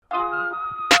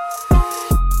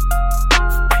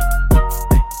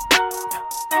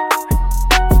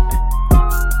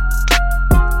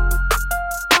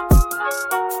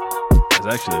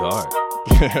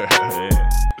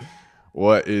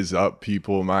is up,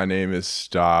 people? My name is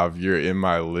Stahv. You're in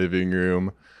my living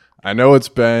room. I know it's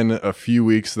been a few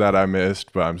weeks that I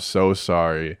missed, but I'm so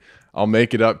sorry. I'll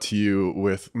make it up to you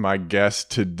with my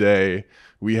guest today.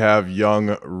 We have young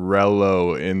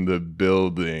Rello in the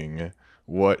building.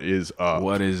 What is up?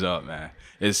 What is up, man?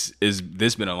 This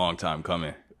been a long time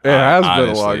coming. It has honestly.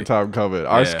 been a long time coming.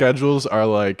 Our schedules are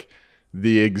like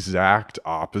the exact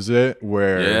opposite,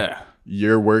 where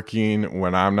you're working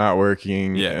when I'm not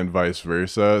working and vice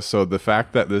versa. So the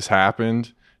fact that this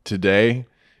happened today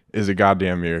is a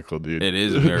goddamn miracle, dude. It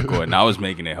is a miracle, and I was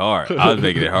making it hard.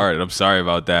 I'm sorry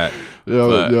about that.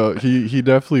 He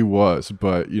definitely was.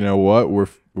 But you know what?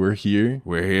 We're here.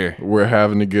 We're here. We're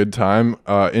having a good time.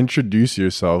 Introduce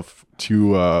yourself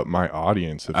to my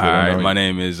audience. If All right, my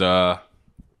name is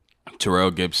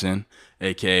Terrell Gibson,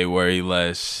 aka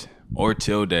Lezz, or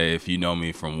Tilde if you know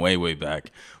me from way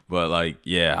back. But I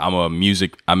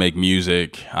make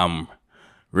music. I'm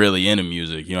really into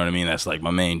music, you know what I mean? That's like my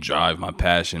main drive, my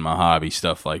passion, my hobby,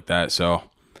 stuff like that. So,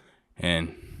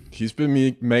 and he's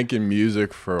been making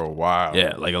music for a while.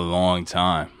 Yeah, like a long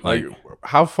time. Like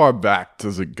how far back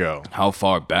does it go? How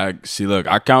far back? See, look,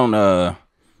 I count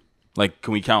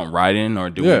can we count writing, or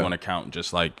do we want to count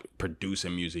just like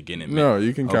producing music in it? No,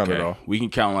 you can count it all. We can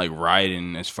count like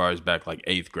writing as far as back like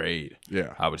 8th grade.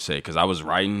 Yeah, I would say, because I was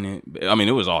writing it. I mean,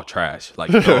 it was all trash, like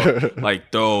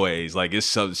like throwaways. Like it's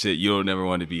some shit you don't ever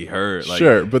want to be heard. Like,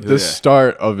 sure, but the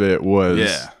start of it was,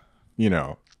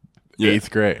 8th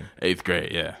grade. 8th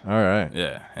grade, yeah. All right,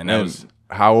 yeah, and that was.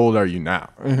 How old are you now?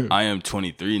 I am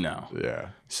 23 now. Yeah,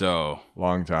 so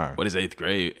long time. What is 8th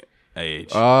grade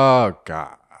age? Oh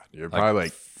God. You're probably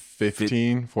like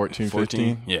 15, 14,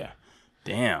 15. Yeah.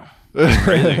 Damn. That's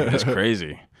crazy. That's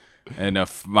crazy. And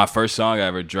my first song I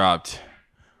ever dropped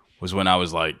was when I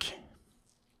was like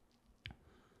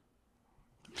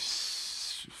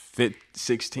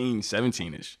 16,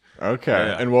 17-ish. Okay.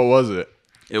 Yeah. And what was it?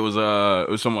 It was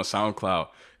something on SoundCloud.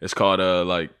 It's called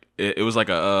it was like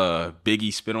a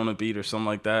Biggie spit on a beat or something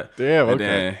like that. Damn,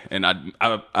 okay. And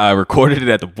I recorded it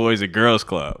at the Boys and Girls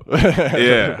Club.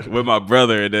 Yeah, with my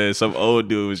brother, and then some old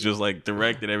dude was just like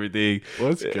directing everything.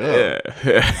 Let's go. Yeah.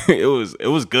 It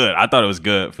was good. I thought it was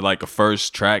good for like a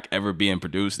first track ever being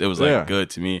produced. It was like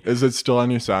good to me. Is it still on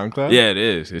your SoundCloud? Yeah, it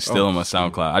is. It's still on my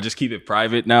SoundCloud. I just keep it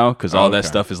private now because all that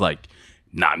stuff is like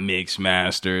not mixed,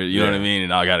 mastered, you know what I mean?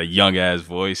 And I got a young ass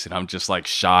voice, and I'm just like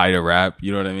shy to rap, you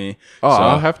know what I mean? Oh, so,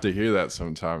 I'll have to hear that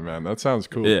sometime, man. That sounds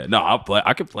cool. Yeah, no,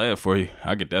 I could play it for you.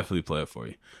 I could definitely play it for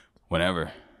you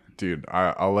whenever. Dude,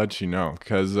 I'll let you know,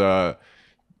 because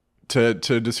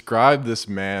to describe this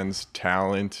man's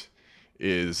talent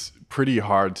is pretty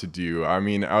hard to do. I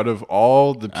mean, out of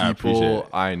all the people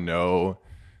I know,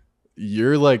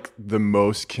 you're like the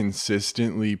most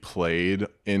consistently played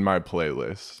in my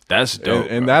playlist. That's dope.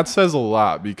 And that says a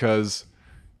lot, because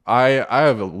I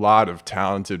have a lot of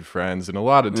talented friends and a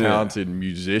lot of talented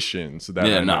musicians that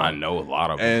I know a lot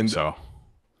of them. And so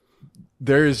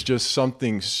there is just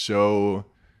something so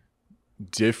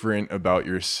different about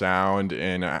your sound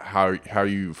and how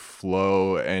you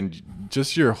flow, and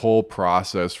just your whole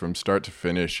process from start to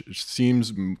finish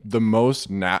seems the most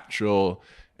natural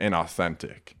and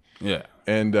authentic. Yeah.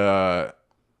 And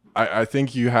I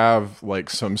think you have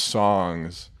like some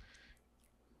songs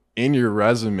in your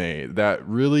resume that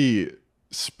really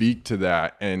speak to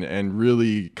that and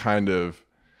really kind of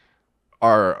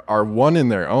are one in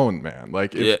their own, man.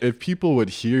 Like if people would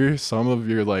hear some of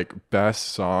your like best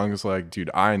songs, like, dude,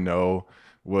 I Know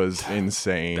was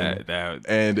insane.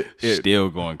 And it's still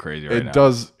going crazy right now. It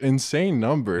does insane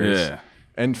numbers. Yeah.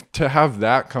 And to have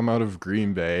that come out of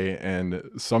Green Bay and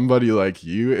somebody like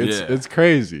you, it's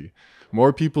crazy.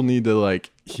 More people need to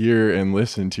like hear and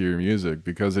listen to your music,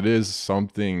 because it is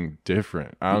something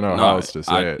different. I don't know how else to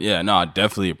say it. Yeah, no, I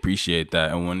definitely appreciate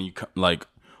that. And when you like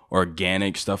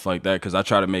organic stuff like that, because I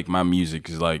try to make my music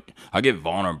is like, I get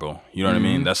vulnerable. You know what I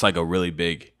mean? That's like a really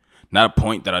big, not a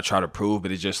point that I try to prove,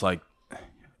 but it's just like,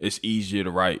 it's easier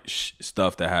to write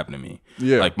stuff that happened to me.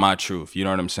 Yeah. Like my truth. You know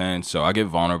what I'm saying? So I get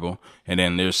vulnerable. And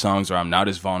then there's songs where I'm not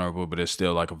as vulnerable, but there's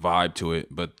still like a vibe to it.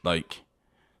 But like,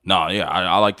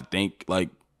 I like to think like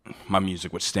my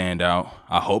music would stand out.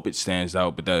 I hope it stands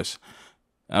out, but I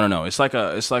don't know. It's like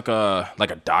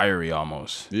a diary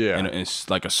almost. Yeah. And it's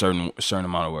like a certain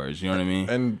amount of words. You know what I mean?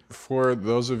 And for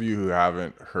those of you who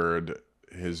haven't heard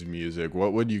his music,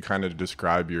 what would you kind of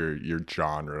describe your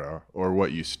genre, or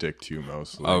what you stick to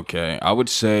mostly? Okay, I would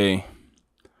say,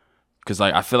 because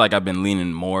like I feel like I've been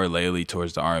leaning more lately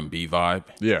towards the R&B vibe.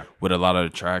 Yeah, with a lot of the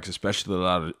tracks, especially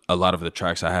a lot of the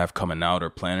tracks I have coming out or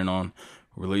planning on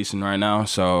releasing right now.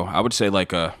 So I would say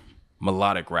like a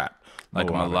melodic rap, like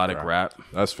a melodic rap.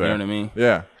 That's fair. You know what I mean?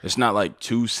 Yeah. It's not like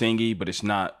too singy, but it's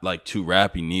not like too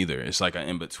rappy neither. It's like an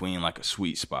in between, like a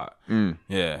sweet spot.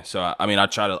 Yeah. So I mean, I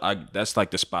try to. That's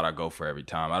like the spot I go for every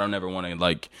time. I don't ever want to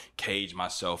like cage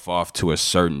myself off to a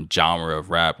certain genre of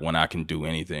rap when I can do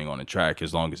anything on the track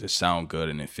as long as it sound good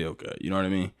and it feel good. You know what I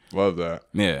mean? Love that.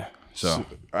 Yeah. So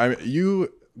the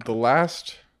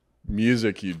last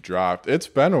music you dropped, it's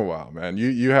been a while, man.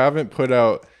 You haven't put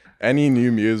out any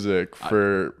new music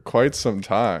for quite some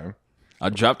time. I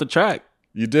dropped the track.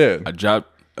 You did? I dropped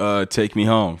Take Me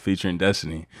Home featuring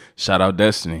Destiny. Shout out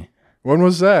Destiny. When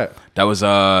was that? That was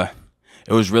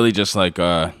it was really just like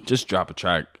just drop a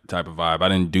track type of vibe. I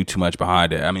didn't do too much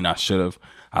behind it. I mean, I should have.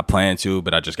 I planned to,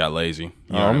 but I just got lazy.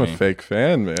 You know I'm what a I mean? fake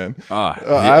fan, man. Yeah.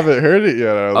 I haven't heard it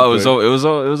yet. It was on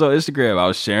Instagram. I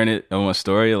was sharing it on my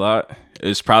story a lot.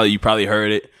 It's probably you probably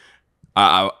heard it.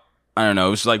 I don't know.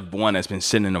 It was like one that's been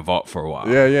sitting in the vault for a while.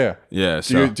 Yeah.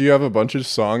 So Do you have a bunch of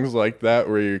songs like that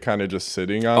where you're kind of just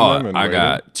sitting on them? And I waiting?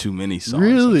 got too many songs.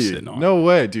 Really? I'm sitting on. No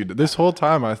way, dude. This whole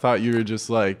time I thought you were just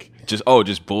like just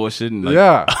bullshitting. Like,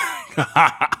 yeah.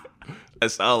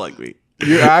 That sound like me.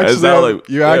 You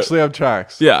actually have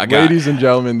tracks. Yeah, I got. Ladies and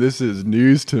gentlemen, this is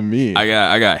news to me.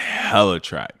 I got hella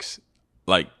tracks,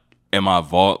 like in my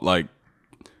vault. Like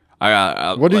I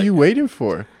got. What are you waiting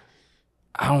for?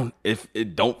 I don't. If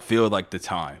it don't feel like the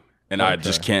time, and I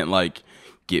just can't like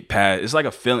get past. It's like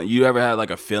a feeling. You ever had like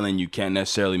a feeling you can't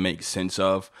necessarily make sense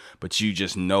of, but you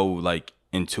just know like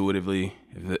intuitively.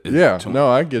 I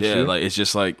get you. Yeah, like it's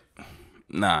just like,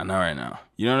 nah, not right now.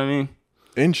 You know what I mean?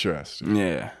 Interesting.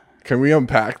 Yeah. Can we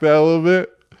unpack that a little bit?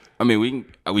 I mean, we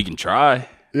can try.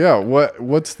 Yeah.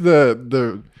 What's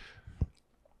the?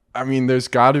 I mean, there's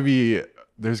got to be a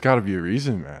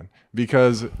reason, man.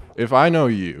 Because if I know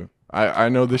you, I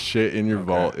know the shit in your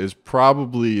vault is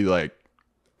probably like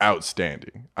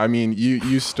outstanding. I mean,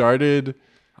 you started.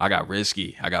 I got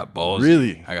risky. I got ballsy.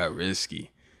 Really? I got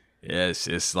risky. Yes,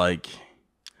 it's like.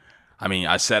 I mean,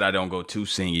 I said I don't go too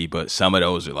singy, but some of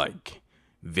those are like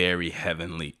very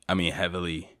heavily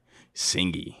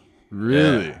singy.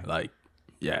 Really? Yeah, like,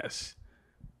 yes.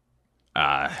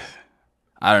 I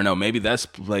don't know. Maybe that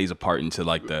plays a part into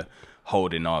like the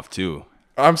holding off too.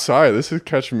 I'm sorry. This is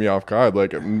catching me off guard.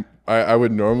 Like, I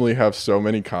would normally have so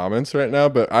many comments right now,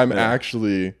 but I'm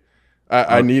actually,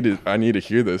 I need to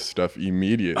hear this stuff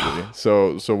immediately.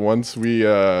 So once we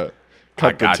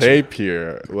cut the tape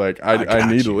here, like I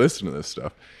need to listen to this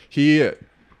stuff. You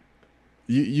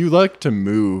like to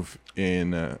move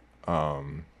in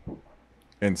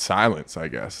silence, I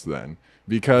guess, then,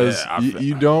 because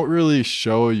you don't really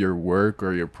show your work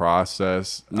or your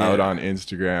process out on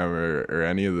Instagram or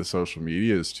any of the social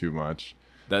medias too much.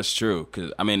 That's true,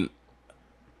 because I mean,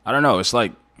 I don't know. It's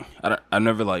like I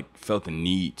never like felt the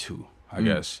need to. I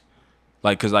guess,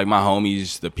 like, cause like my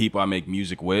homies, the people I make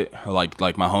music with, or like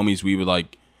my homies, we would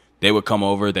like. They would come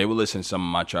over. They would listen to some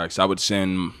of my tracks. I would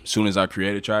send, as soon as I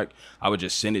create a track, I would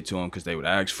just send it to them because they would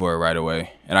ask for it right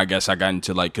away. And I guess I got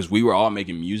into like, because we were all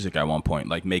making music at one point,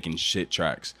 like making shit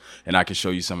tracks. And I could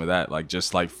show you some of that, like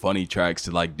just like funny tracks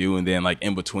to like do. And then like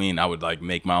in between, I would like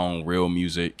make my own real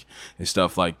music and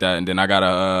stuff like that. And then I got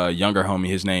a younger homie,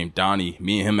 his name Donnie.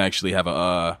 Me and him actually have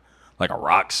a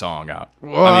rock song out.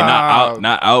 Wow. I mean,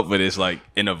 not out, but it's like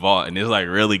in the vault, and it's like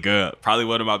really good. Probably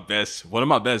one of my best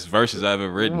verses I've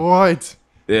ever written. What?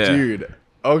 Yeah, dude.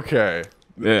 Okay.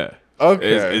 Yeah.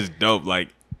 Okay. It's dope. Like,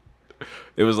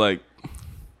 it was like,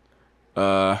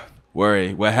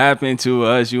 worry, what happened to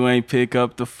us? You ain't pick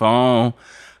up the phone.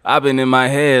 I've been in my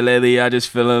head lately, I just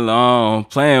feel alone.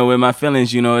 Playing with my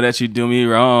feelings, you know that you do me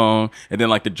wrong. And then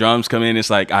like the drums come in,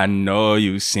 it's like, I know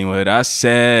you seen what I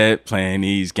said. Playing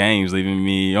these games, leaving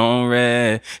me on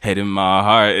red. Hating my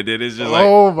heart. And then it's just like,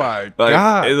 oh my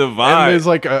God. It's a vibe. And there's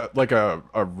like a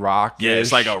rock. Yeah,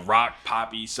 it's like a rock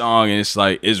poppy song, and it's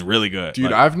like, it's really good.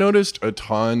 Dude, like, I've noticed a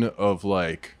ton of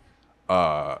like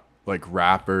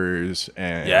rappers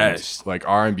and like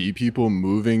R&B people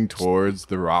moving towards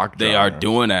the rock genre. They are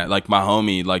doing that. Like my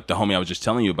homie, like the homie I was just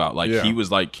telling you about, like he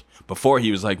was like, before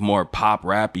he was like more pop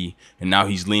rappy, and now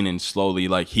he's leaning slowly.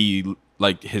 Like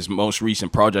his most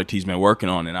recent project he's been working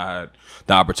on, and I had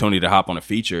the opportunity to hop on a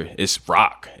feature. It's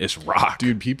rock.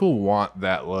 Dude, people want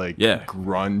that like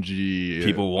grungy.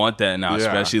 People want that now,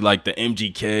 especially like the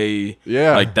MGK.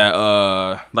 Yeah. Like that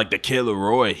like the Kid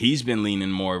Leroy. He's been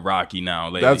leaning more rocky now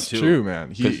lately. That's too. true,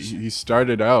 man. He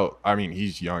started out, I mean,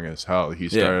 he's young as hell. He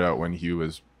started out when he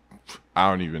was, I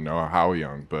don't even know how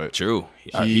young, but true.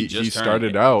 He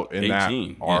started out in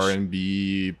 18, that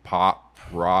R&B, pop,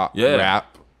 rock,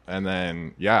 rap. And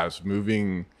then, it's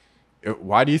moving.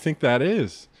 Why do you think that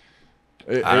is?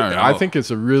 I don't know. I think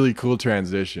it's a really cool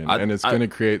transition, and it's going to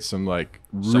create some like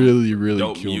really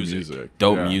cool music.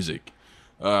 Dope music.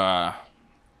 I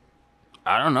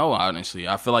don't know, honestly.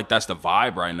 I feel like that's the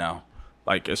vibe right now.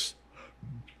 Like it's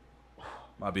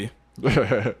might be.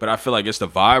 But I feel like it's the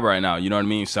vibe right now. You know what I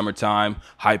mean? Summertime,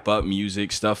 hype up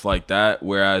music, stuff like that.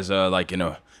 Whereas like in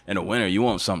the winter, you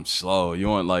want something slow. You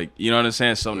want like, you know what I'm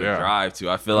saying? Something to drive to.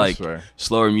 I feel like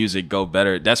slower music go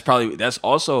better. That's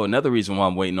also another reason why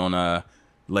I'm waiting on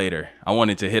later. I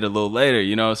wanted to hit a little later,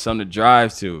 you know, something to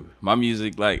drive to. My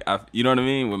music, like, you know what I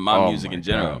mean? With my music in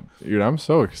general. God. Dude, I'm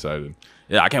so excited.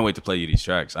 Yeah, I can't wait to play you these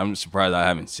tracks. I'm surprised I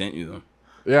haven't sent you them.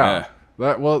 Yeah.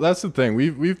 Well, that's the thing.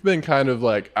 We've been kind of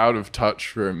like out of touch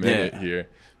for a minute here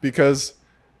because,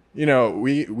 you know,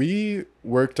 we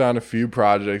worked on a few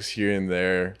projects here and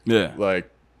there. Yeah. Like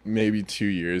maybe 2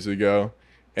 years ago.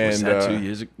 And was that 2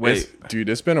 years ago? Wait, dude,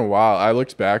 it's been a while. I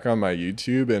looked back on my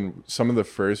YouTube and some of the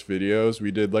first videos, we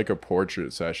did like a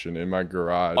portrait session in my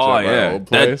garage. Oh at my old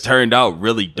place. That turned out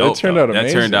really dope. That turned out amazing.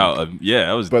 That turned out,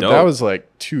 that was dope. But that was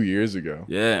like 2 years ago.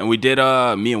 Yeah, and we did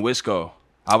me and Wisco.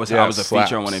 I was a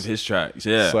feature on one of his tracks.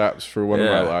 Yeah, slaps for one of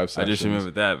my live sessions. I just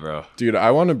remembered that, bro. Dude,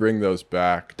 I want to bring those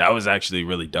back. That was actually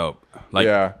really dope. Like,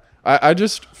 yeah, I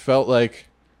just felt like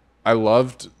I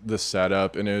loved the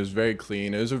setup and it was very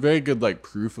clean. It was a very good like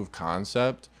proof of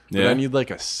concept. But I need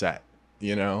like a set,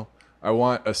 you know? I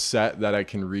want a set that I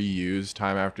can reuse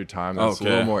time after time. That's a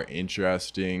little more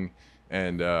interesting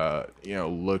and you know,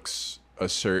 looks a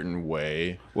certain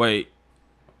way. Wait.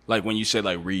 Like when you say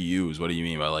like reuse, what do you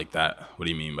mean by like that? What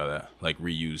do you mean by that? Like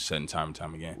reuse set and time and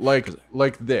time again? Like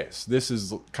this. This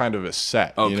is kind of a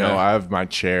set. You know, I have my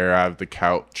chair, I have the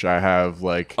couch, I have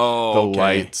like the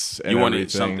lights and you wanted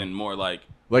everything. Something more like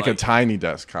a tiny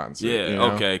desk concept. Yeah, you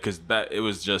know? okay, because it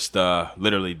was just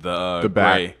literally the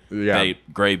back,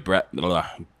 gray backdrop.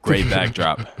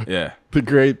 Yeah. The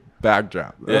gray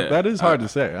backdrop. That is hard to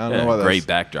say. I don't know why that's... Gray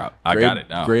backdrop. I got it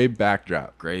now. Gray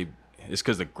backdrop. Gray. It's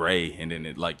because the gray, and then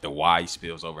it like the Y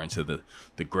spills over into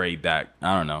the gray back.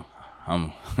 I don't know.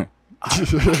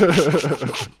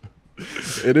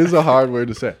 It is a hard word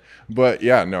to say, but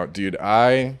yeah, no, dude,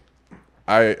 I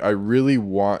really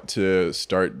want to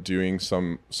start doing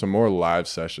some more live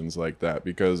sessions like that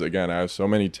because again, I have so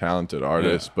many talented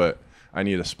artists, but I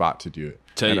need a spot to do it.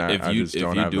 Tell you, if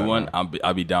you do one,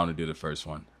 I'll be down to do the first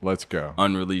one. Let's go.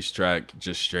 Unreleased track,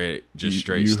 just straight. You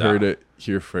style. Heard it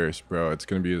here first, bro. It's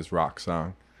gonna be this rock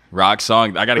song. Rock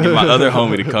song. I gotta get my other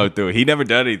homie to come through. He never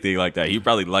done anything like that. He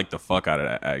probably liked the fuck out of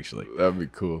that. Actually, that'd be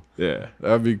cool. Yeah,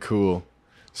 that'd be cool.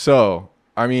 So,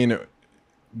 I mean,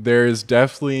 there's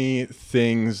definitely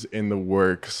things in the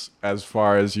works as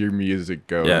far as your music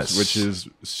goes, which is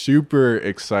super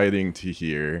exciting to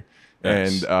hear.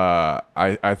 Yes. And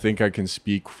I think I can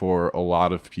speak for a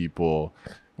lot of people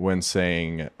when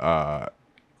saying, I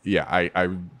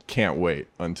can't wait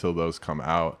until those come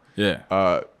out.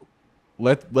 Yeah.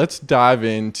 Let's dive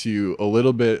into a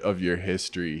little bit of your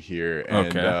history here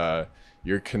and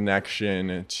your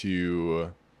connection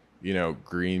to, you know,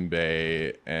 Green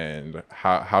Bay and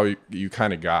how you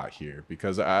kind of got here,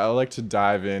 because I like to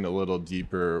dive in a little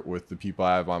deeper with the people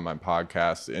I have on my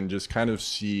podcast and just kind of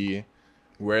see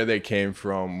where they came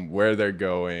from, where they're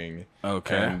going.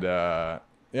 Okay. And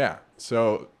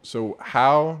so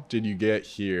how did you get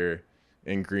here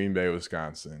in Green Bay,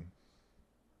 Wisconsin?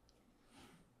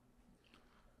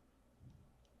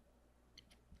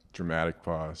 Dramatic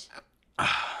pause.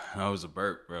 That was a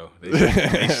burp, bro.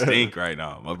 They stink right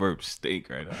now. My burps stink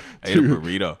right now. I ate a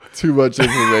burrito. Too much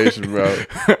information, bro.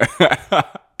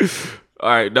 All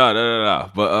right,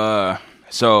 no. But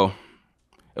so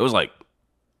it was like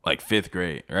fifth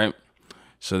grade, right?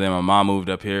 So then my mom moved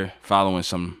up here following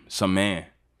some man.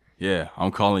 Yeah,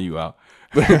 I'm calling you out.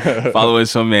 Following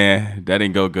some man. That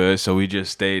didn't go good. So we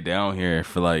just stayed down here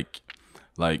for like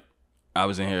I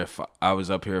was up here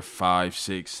 5th,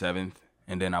 6th, 7th,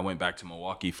 and then I went back to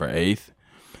Milwaukee for 8th.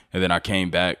 And then I came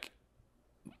back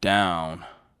down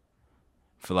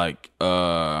for like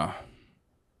I'm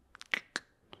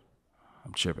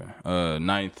tripping.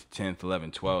 9th, 10th,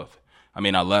 11th, 12th. I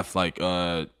mean, I left like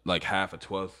half of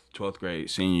 12th grade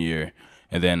senior year,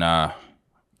 and then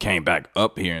came back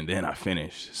up here, and then I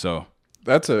finished. So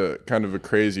that's a kind of a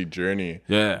crazy journey.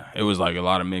 Yeah, it was like a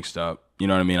lot of mixed up. You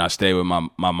know what I mean? I stayed with my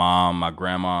mom, my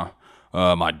grandma,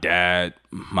 my dad,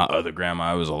 my other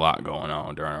grandma. It was a lot going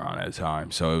on around that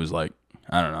time. So it was like,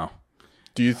 I don't know.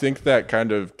 Do you think that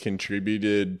kind of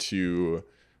contributed to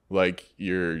like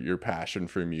your passion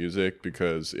for music?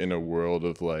 Because in a world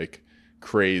of like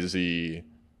crazy,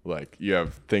 like you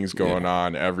have things going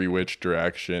on every which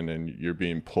direction and you're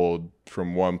being pulled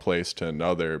from one place to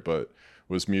another, but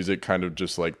Was music kind of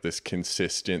just like this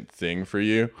consistent thing for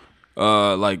you?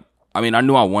 Like, I mean, I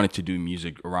knew I wanted to do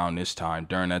music around this time,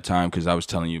 during that time, because I was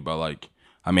telling you about, like,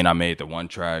 I mean, I made the one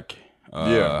track,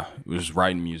 was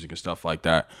writing music and stuff like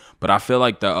that. But I feel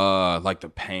like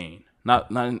the pain,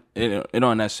 not it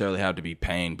don't necessarily have to be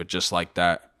pain, but just like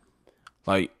that,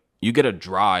 like, you get a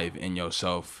drive in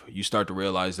yourself. You start to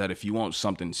realize that if you want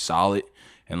something solid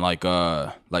and like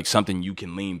something you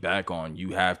can lean back on, you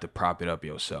have to prop it up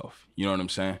yourself. You know what I'm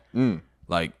saying?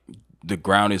 Like, the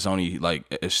ground is only like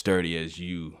as sturdy as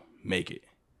you make it.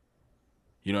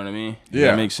 You know what I mean? Does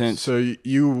that make sense? So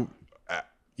you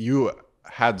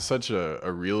had such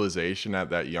a realization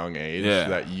at that young age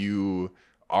that you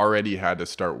already had to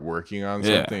start working on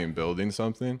something and building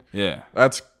something. Yeah.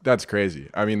 That's crazy.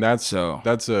 I mean, that's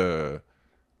a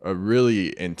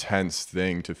really intense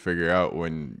thing to figure out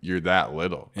when you're that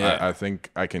little. Yeah. I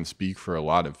think I can speak for a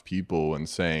lot of people when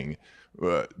saying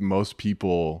most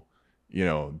people,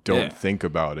 don't think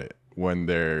about it when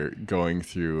they're going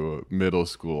through middle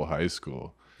school, high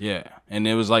school. Yeah. And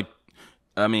it was like,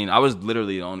 I mean, I was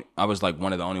like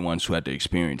one of the only ones who had to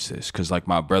experience this. Cause like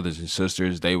my brothers and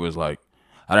sisters, they was like,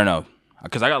 I don't know.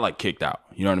 Cause I got like kicked out.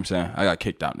 You know what I'm saying? I got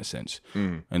kicked out in a sense.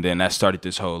 And then that started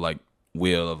this whole like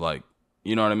wheel of like,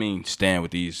 you know what I mean? Stand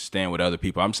with other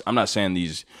people. I'm not saying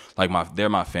these, like they're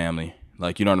my family.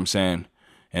 Like, you know what I'm saying?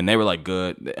 And they were like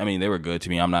good. I mean, they were good to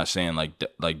me. I'm not saying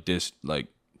like this, like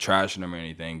trashing them or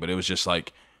anything, but it was just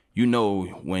like,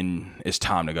 when it's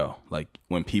time to go. Like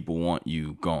when people want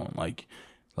you gone, like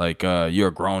you're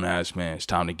a grown ass man. It's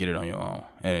time to get it on your own.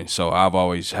 And so I've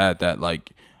always had that,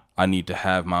 like, I need to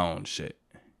have my own shit.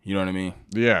 You know what I mean?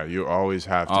 Yeah. You always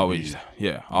have to always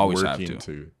working have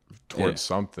to. Towards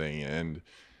something. And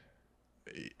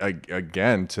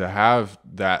again, to have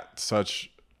that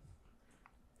such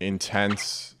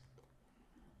intense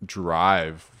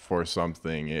drive for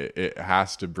something, it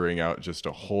has to bring out just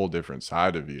a whole different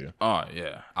side of you. Oh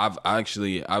yeah,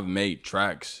 I've made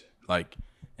tracks like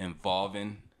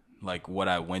involving like what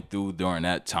I went through during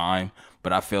that time,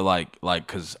 but I feel like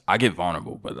because I get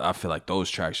vulnerable, but I feel like those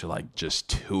tracks are like just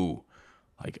too,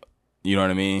 like, you know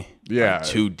what I mean? Yeah, like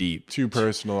too deep, too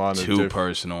personal on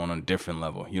a different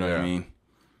level. You know what I mean?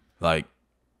 Like,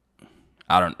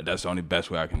 that's the only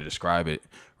best way I can describe it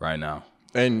right now.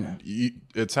 And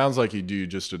it sounds like you do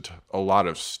just a lot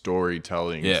of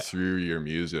storytelling through your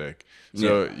music.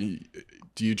 So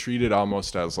do you treat it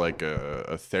almost as like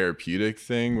a therapeutic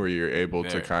thing where you're able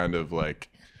to kind of like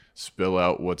spill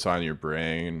out what's on your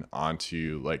brain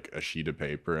onto like a sheet of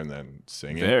paper and then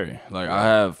sing it? Like, I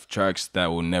have tracks that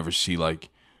will never see like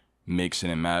mixing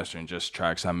and mastering, just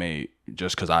tracks I made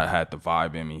just because I had the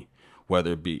vibe in me,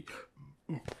 whether it be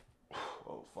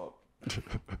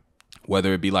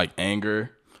whether it be like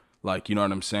anger, like, you know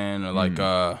what I'm saying, or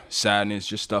like sadness,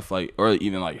 just stuff like, or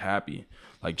even like happy,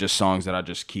 like just songs that I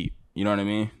just keep, you know what I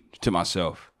mean, to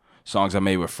myself. Songs I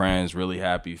made with friends, really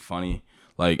happy, funny.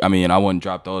 Like, I mean, I wouldn't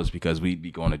drop those because we'd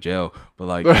be going to jail, but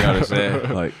like, you know what I'm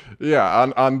saying? Like,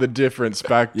 yeah, on the different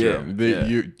spectrum,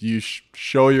 you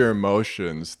show your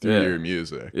emotions through your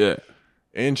music. Yeah,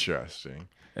 interesting.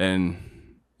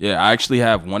 And yeah, I actually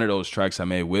have one of those tracks I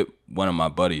made with one of my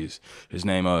buddies. His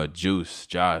name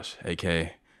Josh,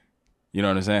 aka, you know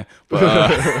what I'm saying?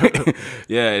 But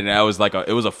yeah, and that was like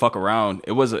it was a fuck around.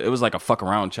 It was like a fuck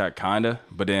around track kinda,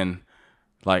 but then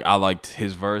like I liked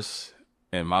his verse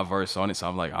and my verse on it, so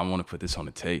I'm like, I want to put this on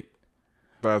the tape.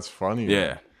 That's funny. Yeah.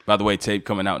 Man. By the way, tape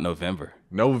coming out November.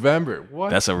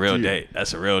 What? That's a real date.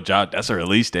 That's a real job. That's a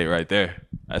release date right there.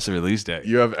 That's a release date.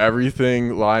 You have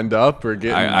everything lined up or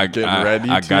getting ready?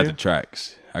 I got the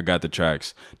tracks.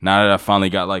 Now that I finally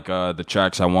got like the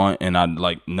tracks I want, and I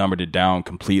like numbered it down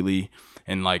completely,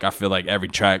 and like I feel like every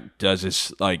track does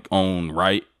its like own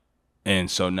right, and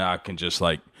so now I can just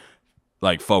like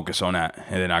focus on that,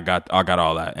 and then I got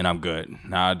all that, and I'm good.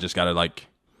 Now I just gotta like,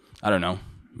 I don't know,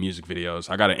 music videos.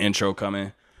 I got an intro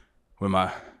coming with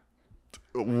my.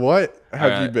 What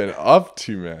have you been up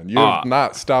to, man? You have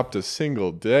not stopped a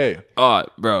single day.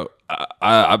 Bro,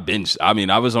 I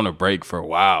was on a break for a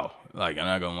while. Like, I'm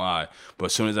not gonna lie. But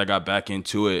as soon as I got back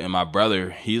into it, and my brother,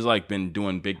 he's like been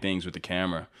doing big things with the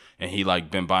camera, and he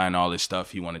like been buying all this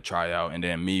stuff he want to try out. And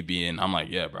then I'm like,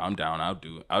 yeah, bro, I'm down.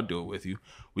 I'll do it with you.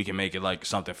 We can make it like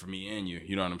something for me and you.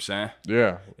 You know what I'm saying?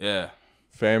 Yeah. Yeah.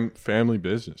 Family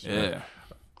business. Yeah. Man.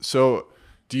 So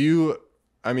do you?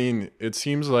 I mean, it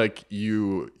seems like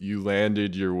you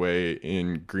landed your way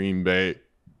in Green Bay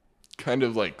kind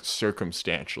of like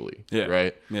circumstantially,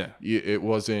 right? Yeah. It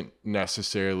wasn't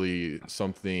necessarily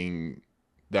something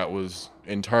that was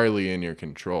entirely in your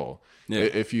control. Yeah.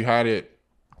 If you had it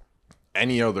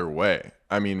any other way,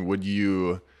 I mean, would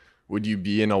you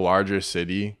be in a larger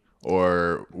city,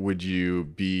 or would you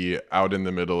be out in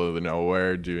the middle of the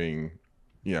nowhere doing,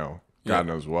 God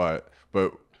knows what?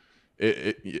 But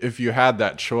if you had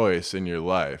that choice in your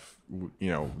life,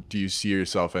 do you see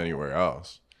yourself anywhere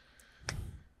else?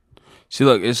 See,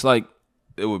 look, it's like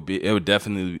it would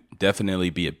definitely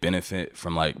be a benefit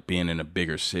from like being in a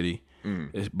bigger city,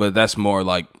 but that's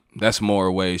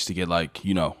more ways to get like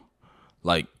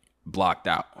like blocked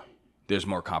out. There's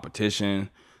more competition.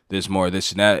 There's more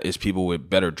this and that. It's people with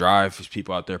better drive. It's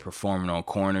people out there performing on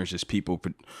corners. It's people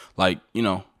like in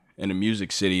a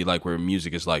music city, like where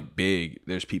music is like big.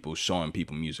 There's people showing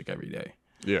people music every day.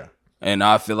 Yeah, and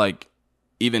I feel like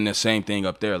even the same thing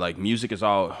up there. Like music is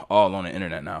all on the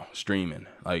internet now, streaming.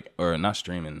 Like or not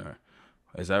streaming or.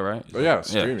 Is that right? Streaming. Yeah,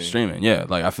 streaming. Yeah,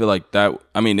 like I feel like that.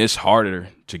 I mean, it's harder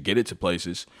to get it to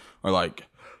places or like.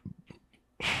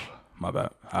 My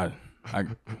bad. That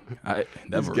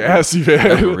burrito, gassy, man.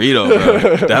 That burrito,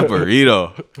 bro. That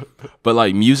burrito. But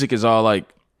like music is all like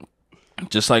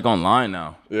just like online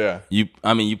now. Yeah. You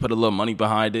put a little money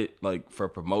behind it, like for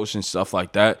promotion, stuff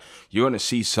like that. You're gonna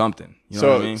see something. You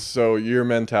know what I mean? So your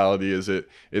mentality is it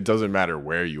doesn't matter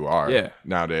where you are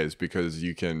nowadays, because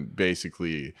you can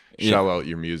basically shell out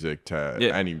your music to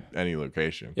any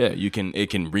location. Yeah, it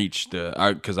can reach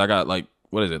because I got like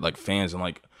what is it, like fans in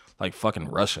like fucking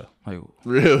Russia. Like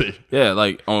really? Yeah,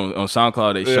 like on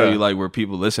SoundCloud they show you like where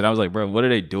people listen. I was like, bro, what are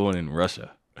they doing in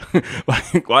Russia?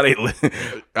 Like why they listen?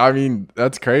 I mean,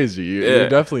 that's crazy. You're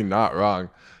definitely not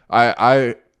wrong.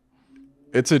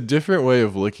 It's a different way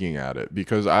of looking at it,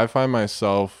 because I find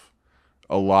myself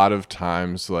a lot of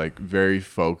times like very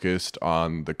focused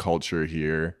on the culture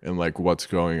here and like what's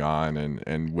going on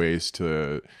and ways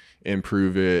to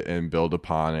improve it and build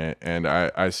upon it. And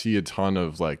I see a ton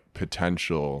of like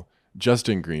potential just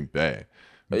in Green Bay.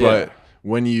 But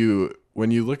when you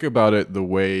look about it the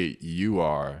way you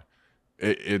are,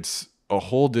 it's a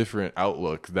whole different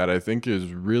outlook that I think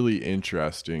is really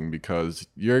interesting, because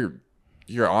you're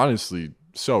honestly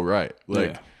so right.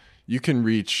 Like you can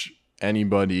reach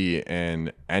anybody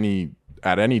and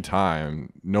at any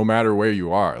time, no matter where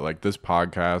you are. Like this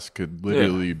podcast could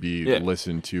literally be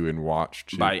listened to and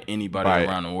watched by anybody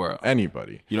around the world.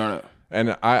 Anybody. You know.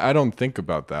 And I don't think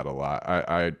about that a lot.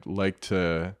 I like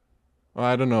to, well,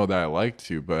 I don't know that I like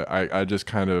to, but I just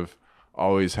kind of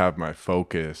always have my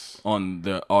focus on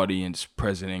the audience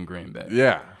present in Green Bay.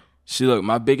 Yeah. See, look,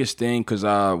 my biggest thing, because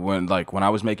when I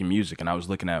was making music and I was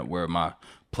looking at where my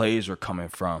plays were coming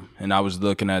from, and I was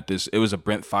looking at this, it was a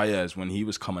Brent Faiyaz when he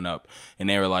was coming up, and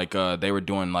they were like, they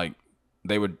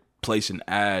were placing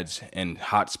ads and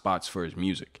hot spots for his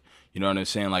music. You know what I'm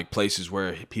saying? Like places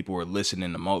where people were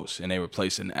listening the most, and they were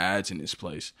placing ads in this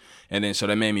place. And then so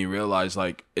that made me realize,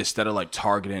 like, instead of like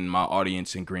targeting my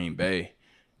audience in Green Bay,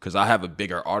 because I have a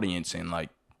bigger audience in most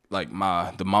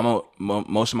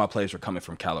of my plays were coming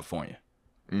from California.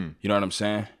 You know what I'm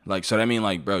saying? Like, so that mean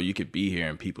like, bro, you could be here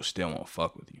and people still won't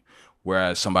fuck with you.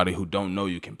 Whereas somebody who don't know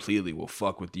you completely will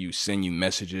fuck with you, send you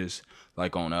messages,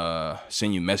 like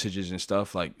send you messages and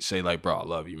stuff, like say like, bro, I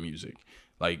love your music.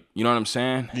 Like, you know what I'm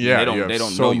saying? Yeah, they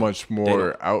don't so much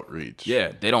more outreach.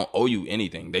 Yeah, they don't owe you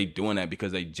anything. They doing that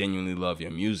because they genuinely love your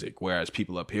music. Whereas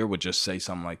people up here would just say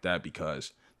something like that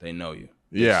because they know you.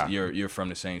 Yeah. You're from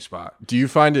the same spot. Do you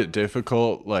find it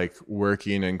difficult, like,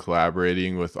 working and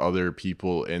collaborating with other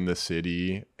people in the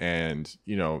city and,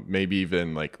 maybe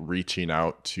even, like, reaching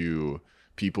out to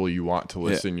people you want to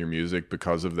listen to your music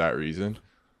because of that reason?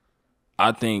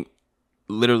 I think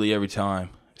literally every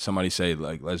time somebody say,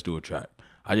 like, let's do a track,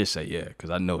 I just say, yeah, because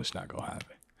I know it's not going to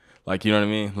happen. Like, you know what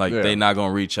I mean? Like, they not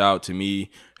going to reach out to me,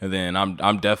 and then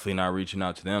I'm definitely not reaching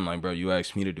out to them. Like, bro, you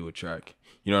asked me to do a track.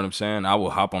 You know what I'm saying? I will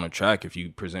hop on a track if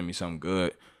you present me something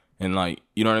good. And, like,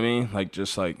 you know what I mean? Like,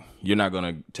 just, like, you're not going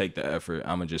to take the effort.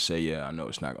 I'm going to just say, yeah, I know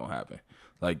it's not going to happen.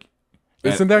 Like,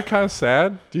 isn't that kind of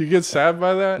sad? Do you get sad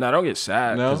by that? No, I don't get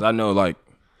sad because I know, like,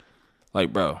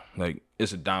 bro, like,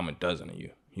 it's a dime a dozen of you.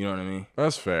 You know what I mean?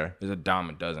 That's fair. It's a dime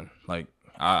a dozen. Like,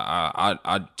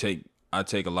 I take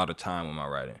a lot of time with my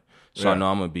writing. So I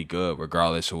know I'm going to be good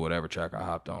regardless of whatever track I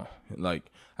hopped on.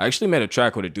 Like, I actually made a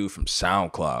track with a dude from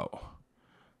SoundCloud.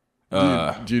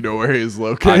 Do you know where he's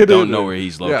located? I don't know where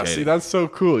he's located. Yeah, see, that's so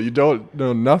cool. You don't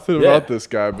know nothing about this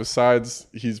guy besides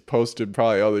he's posted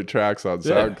probably other tracks on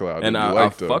SoundCloud. And I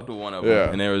fucked with one of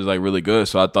them, and it was like really good.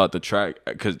 So I thought the track,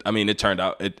 because I mean, it turned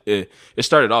out it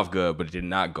started off good, but it did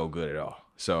not go good at all.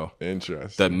 So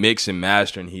interesting. The mix and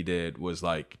mastering he did was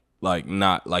like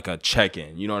not like a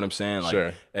check-in. You know what I'm saying?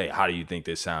 Like, hey, how do you think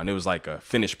this sound? It was like a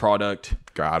finished product.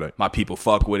 Got it. My people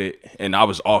fuck with it, and I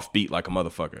was offbeat like a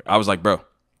motherfucker. I was like, bro,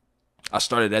 I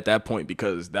started at that point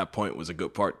because that point was a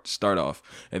good part to start off.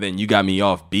 And then you got me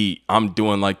off beat. I'm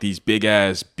doing like these big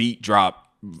ass beat drop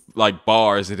like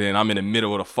bars, and then I'm in the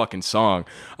middle of the fucking song.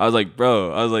 I was like,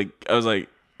 bro, I was like,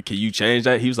 can you change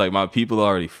that? He was like, my people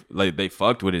already like they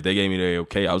fucked with it. They gave me the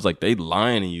okay. I was like, they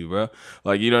lying to you, bro.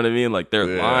 Like, you know what I mean? Like they're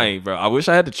lying, bro. I wish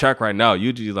I had the track right now.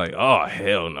 You'd be like, oh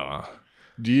hell no.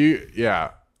 Do you?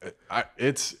 Yeah,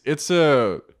 it's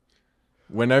a.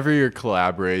 Whenever you're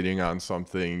collaborating on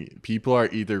something, people are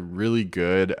either really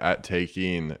good at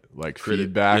taking like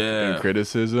feedback and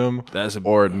criticism,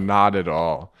 or not at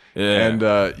all. Yeah.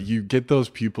 And you get those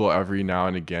people every now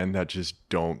and again that just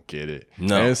don't get it.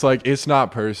 No. And it's like, it's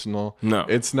not personal. No.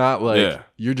 It's not like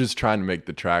you're just trying to make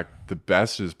the track the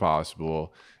best as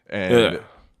possible. And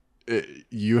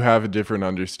you have a different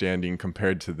understanding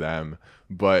compared to them.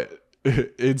 But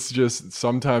it's just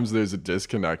sometimes there's a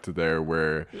disconnect there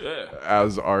where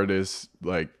as artists,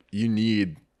 like, you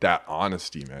need that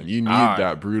honesty, man. You need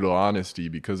that brutal honesty,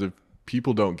 because if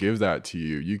people don't give that to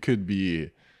you, you could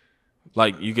be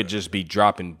like, you could just be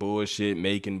dropping bullshit,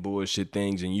 making bullshit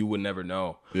things, and you would never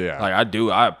know. Yeah. Like,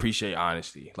 I appreciate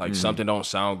honesty. Like, something don't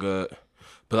sound good,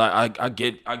 but I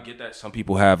get that some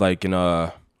people have like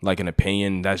an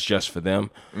opinion that's just for them.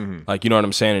 Like, you know what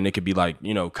I'm saying? And it could be like,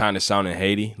 you know, kind of sounding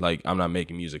haty. Like, I'm not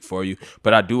making music for you.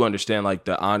 But I do understand like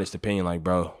the honest opinion, like,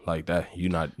 bro, like that, you're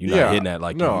not hitting that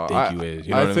like you think you is.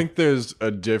 You know I think there's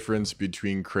a difference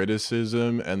between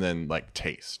criticism and then like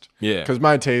taste. Yeah. Because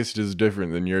my taste is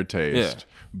different than your taste. Yeah.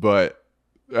 But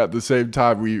at the same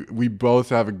time, we both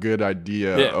have a good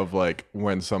idea of like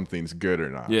when something's good or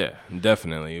not. Yeah,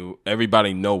 definitely.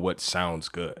 Everybody know what sounds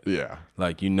good. Yeah.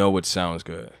 Like, you know what sounds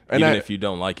good, and even if you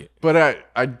don't like it. But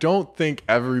I don't think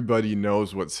everybody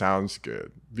knows what sounds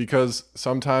good, because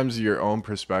sometimes your own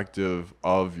perspective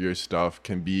of your stuff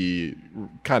can be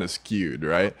kind of skewed,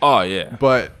 right? Oh, yeah.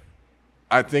 But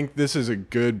I think this is a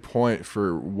good point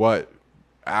for what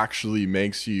actually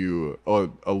makes you a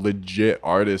legit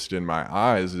artist in my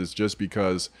eyes, is just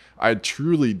because I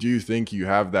truly do think you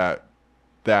have that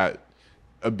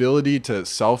ability to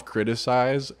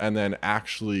self-criticize and then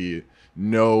actually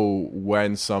know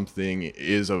when something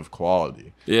is of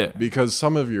quality. Yeah. Because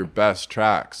some of your best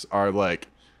tracks are like,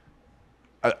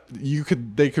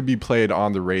 they could be played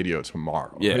on the radio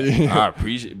tomorrow. Yeah. I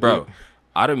appreciate, bro.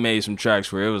 I'd have made some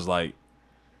tracks where it was like,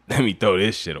 let me throw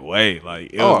this shit away.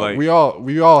 Like, it was like, we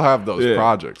all have those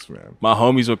projects, man. My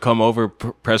homies would come over,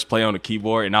 press play on the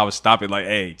keyboard, and I would stop it like,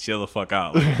 hey, chill the fuck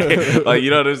out. Like, you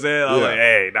know what I'm saying? I was like,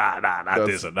 hey, nah, not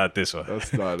this one.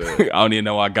 That's not it. I don't even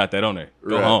know why I got that on there.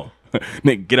 Go home.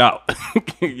 Nigga, get out.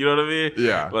 You know what I mean?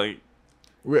 Yeah. Like,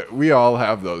 we all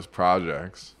have those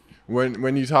projects.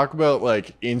 When you talk about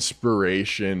like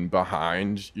inspiration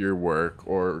behind your work,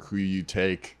 or who you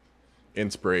take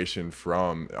inspiration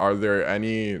from, are there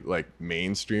any like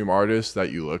mainstream artists that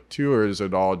you look to, or is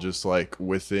it all just like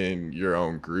within your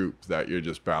own group that you're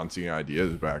just bouncing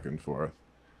ideas back and forth?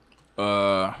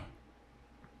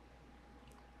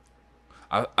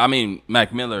 I mean,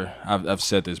 Mac Miller, I've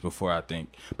said this before, I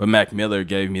think, but Mac Miller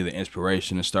gave me the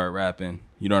inspiration to start rapping.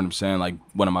 You know what I'm saying? Like,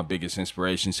 one of my biggest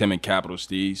inspirations, him and Capital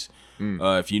Steez.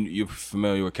 If you're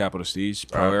familiar with Capital Steez,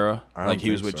 Pro Era, like, he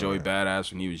was with Joey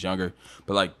Badass when he was younger.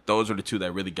 But like, those are the two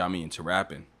that really got me into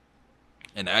rapping.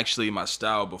 And actually, my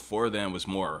style before then was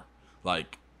more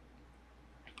like,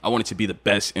 I wanted to be the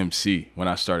best MC when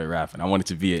I started rapping. I wanted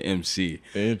to be an MC.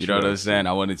 You know what I'm saying?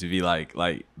 I wanted to be like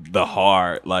the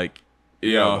hard, like,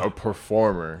 you know, a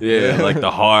performer. Yeah, like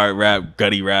the hard rap,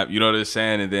 gutty rap. You know what I'm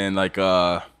saying? And then like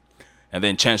and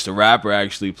then Chance the Rapper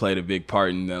actually played a big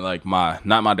part in like not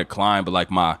my decline, but like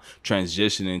my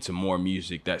transition into more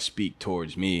music that speak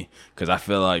towards me. Because I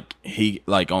feel like he,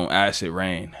 like, on Acid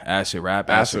Rap, dude. Acid Rap.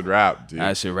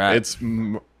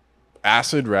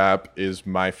 Acid Rap is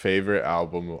my favorite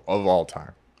album of all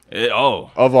time.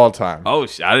 Of all time. Oh,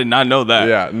 I did not know that.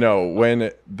 Yeah, no.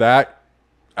 When that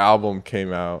album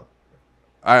came out,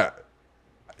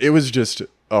 it was just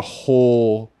a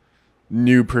whole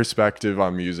new perspective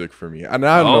on music for me. And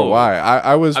I don't know why.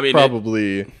 I was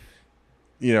probably,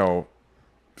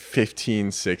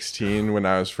 15, 16 when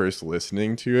I was first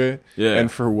listening to it. Yeah. And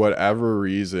for whatever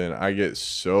reason, I get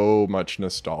so much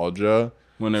nostalgia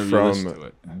whenever you listen to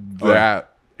it.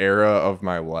 That era of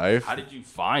my life. How did you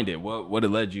find it? What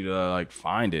had led you to like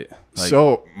find it? Like,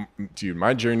 so, dude,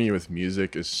 my journey with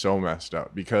music is so messed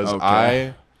up because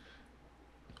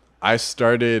I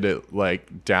started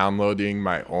like downloading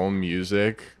my own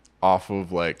music off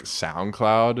of like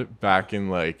SoundCloud back in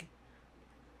like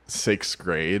 6th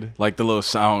grade. Like the little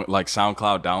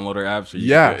SoundCloud downloader apps.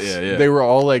 Yes. They were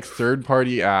all like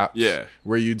third-party apps. Yeah.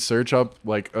 Where you'd search up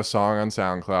like a song on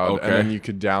SoundCloud, Okay. and then you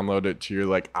could download it to your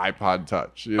like iPod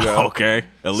Touch. You know? Okay.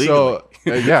 Illegally.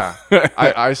 So yeah,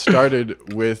 I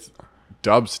started with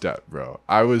dubstep, bro.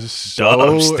 I was so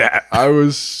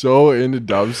into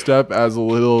dubstep as a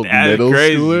little middle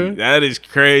schooler. That is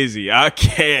crazy. I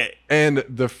can't. And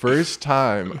the first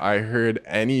time I heard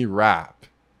any rap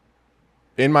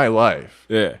in my life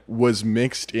was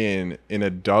mixed in a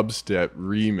dubstep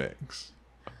remix.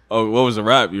 Oh, what was the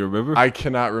rap? You remember? I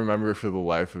cannot remember for the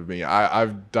life of me.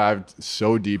 I've dived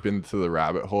so deep into the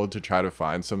rabbit hole to try to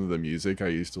find some of the music I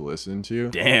used to listen to.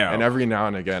 Damn. And every now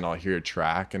and again, I'll hear a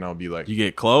track and I'll be like... You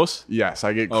get close? Yes,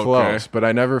 I get close, but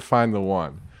I never find the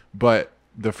one. But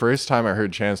the first time I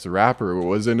heard Chance the Rapper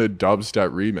was in a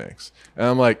dubstep remix. And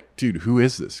I'm like, dude, who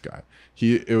is this guy?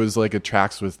 It was like a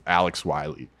tracks with Alex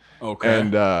Wiley. Okay.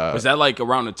 And was that like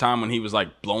around the time when he was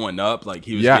like blowing up? Like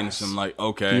he was getting some like,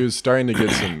 okay. He was starting to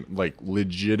get some like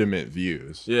legitimate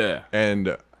views. Yeah.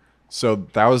 And so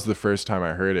that was the first time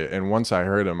I heard it. And once I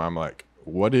heard him, I'm like,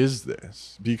 what is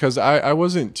this? Because I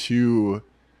wasn't too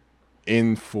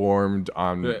informed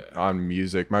on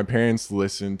music. My parents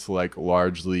listened to like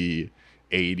largely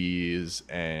 80s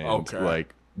and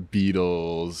like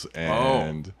Beatles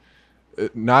and...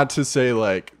 Not to say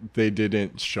like they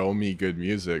didn't show me good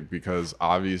music, because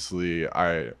obviously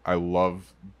I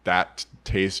love that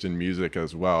taste in music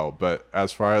as well. But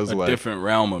as far as a different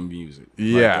realm of music,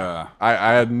 yeah,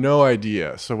 I had no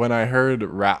idea. So when I heard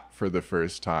rap for the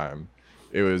first time,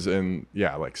 it was in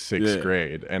like 6th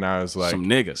grade, and I was like, some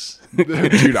niggas,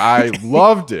 dude, I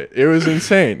loved it. It was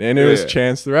insane, and it was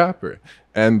Chance the Rapper.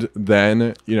 And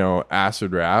then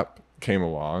acid rap came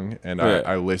along, and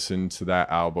I listened to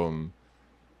that album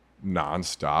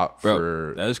nonstop.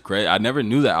 Bro, that's great. I never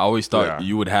knew that. I always thought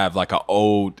you would have like an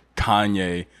old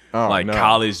Kanye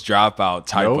college dropout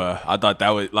type of... I thought that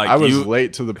was like... I was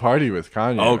late to the party with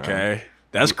Kanye. Okay. Man.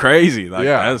 That's crazy. Like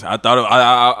I thought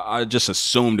I just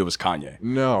assumed it was Kanye.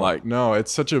 No,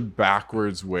 it's such a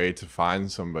backwards way to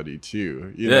find somebody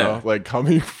too. You know, like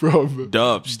coming from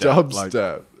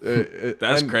dubstep.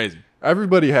 That's crazy.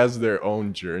 Everybody has their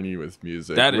own journey with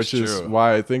music, which is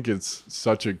why I think it's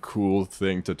such a cool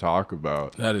thing to talk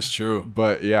about. That is true.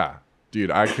 But yeah,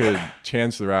 dude,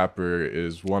 Chance the Rapper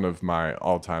is one of my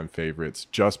all-time favorites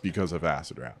just because of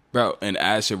acid rap. Bro, and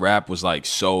acid rap was like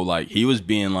so like he was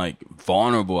being like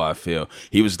vulnerable, I feel.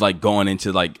 He was like going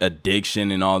into like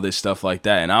addiction and all this stuff like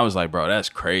that. And I was like, bro, that's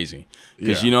crazy.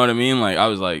 Because you know what I mean? Like I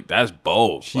was like, that's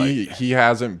bold. He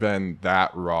hasn't been that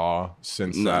raw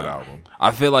since that album. I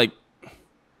feel like,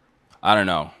 I don't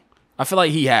know. I feel like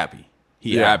he happy.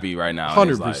 He happy right now.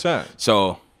 100%.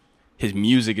 So his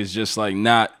music is just like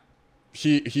not...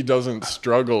 He doesn't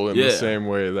struggle in the same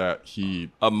way that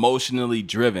he... Emotionally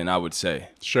driven, I would say.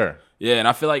 Sure. Yeah, and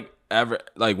I feel like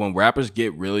when rappers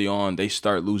get really on, they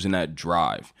start losing that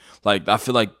drive. Like I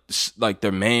feel like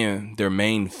their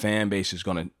main fan base is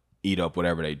gonna eat up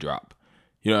whatever they drop.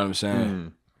 You know what I'm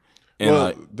saying?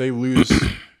 And they lose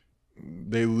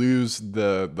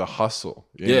the hustle.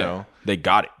 You know? They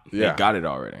got it. They got it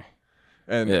already.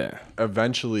 And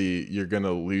eventually you're going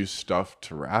to lose stuff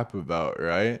to rap about,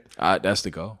 right? That's the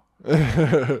goal.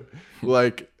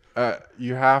 Like,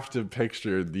 you have to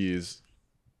picture these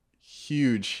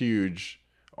huge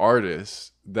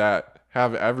artists that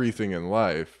have everything in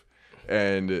life.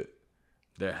 And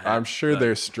I'm sure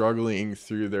they're struggling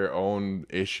through their own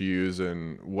issues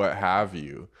and what have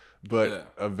you.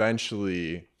 But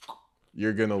eventually...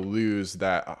 you're going to lose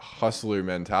that hustler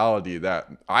mentality that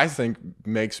I think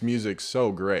makes music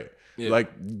so great. Yeah. Like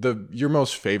your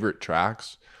most favorite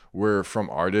tracks were from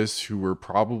artists who were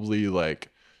probably like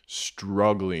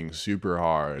struggling super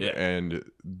hard and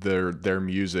their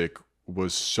music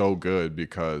was so good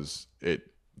because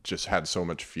it just had so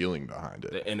much feeling behind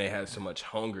it. And they had so much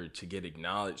hunger to get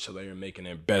acknowledged, so they were making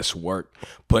their best work,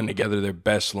 putting together their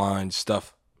best lines,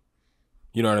 stuff.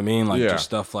 You know what I mean? Like just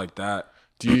stuff like that.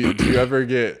 Do you ever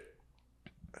get,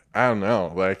 I don't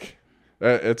know, like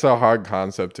it's a hard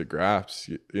concept to grasp,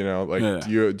 you know, like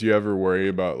do you ever worry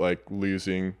about like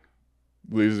losing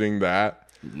that?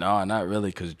 No, not really,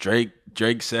 because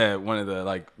Drake said one of the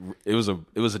like it was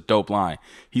a dope line.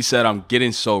 He said, "I'm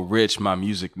getting so rich, my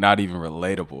music not even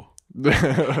relatable."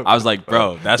 I was like,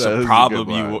 bro, that's a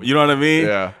problem. You know what I mean?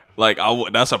 Yeah. Like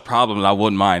that's a problem that I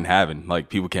wouldn't mind having. Like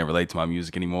people can't relate to my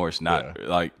music anymore. It's not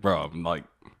like, bro, I'm like,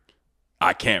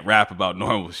 I can't rap about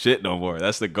normal shit no more.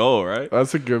 That's the goal, right?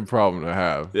 That's a good problem to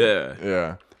have. Yeah.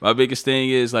 Yeah. My biggest thing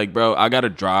is like, bro, I gotta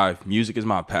drive. Music is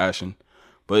my passion.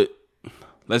 But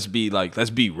let's be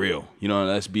real. You know,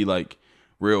 let's be like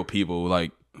real people.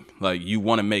 Like you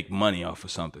want to make money off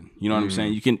of something. You know what I'm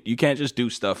saying? You can't just do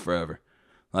stuff forever.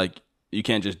 Like you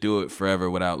can't just do it forever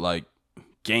without like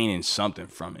gaining something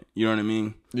from it. You know what I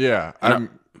mean? Yeah.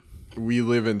 We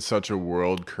live in such a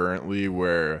world currently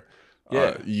where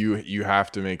you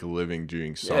have to make a living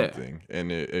doing something. Yeah.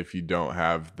 And if you don't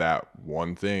have that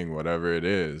one thing, whatever it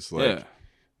is, like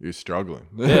you're struggling.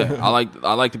 Yeah.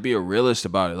 I like to be a realist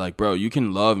about it. Like, bro, you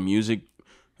can love music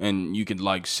and you can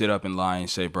like sit up and lie and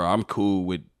say, bro, I'm cool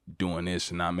with doing this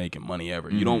and not making money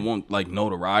ever. You don't want like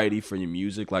notoriety for your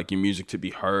music, like your music to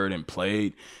be heard and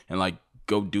played and like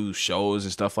go do shows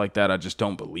and stuff like that. I just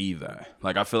don't believe that.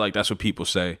 Like, I feel like that's what people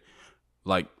say,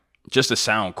 like just to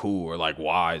sound cool or like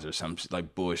wise or some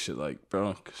like bullshit. Like,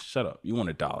 bro, shut up. You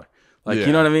want $1. Like,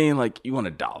 you know what I mean? Like, you want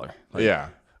 $1. Like, yeah.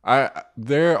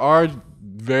 There are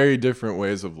very different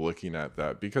ways of looking at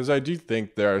that, because I do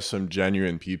think there are some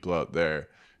genuine people out there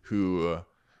who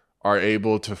are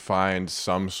able to find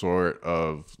some sort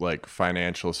of like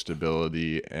financial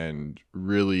stability and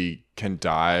really can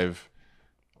dive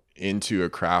into a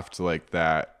craft like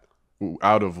that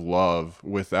out of love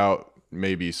without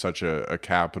maybe such a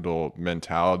capital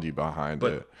mentality behind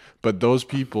it. But those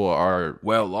people are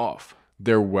well off.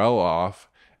 They're well off,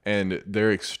 and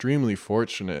they're extremely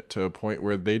fortunate to a point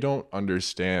where they don't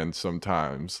understand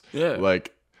sometimes. Yeah.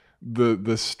 Like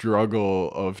the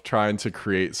struggle of trying to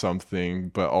create something,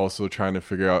 but also trying to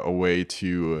figure out a way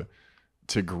to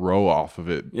grow off of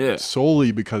it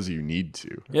solely because you need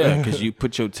to. Yeah, because you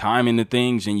put your time into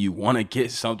things and you want to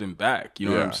get something back. You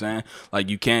know what I'm saying? Like,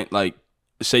 you can't, like,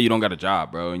 say you don't got a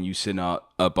job, bro, and you sitting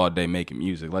up all day making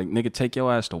music. Like, nigga, take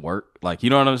your ass to work. Like, you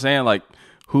know what I'm saying? Like,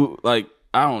 who, like,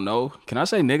 I don't know. Can I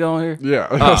say nigga on here? Yeah,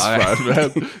 that's fine,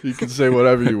 man. You can say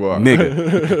whatever you want.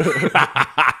 Nigga.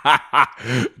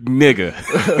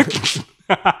 Nigga.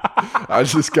 I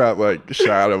just got like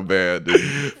shadow banned.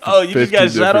 Oh, you just got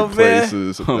shadow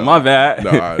banned? No, my bad.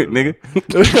 No, nigga.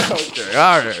 Okay,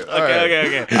 all right.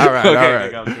 Okay. All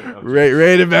right.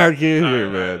 Rate it back in here,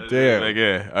 man. Damn.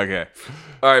 Okay.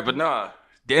 All right, but nah.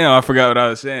 Damn, I forgot what I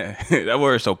was saying. That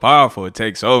word's so powerful, it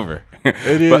takes over.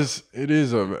 It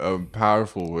is a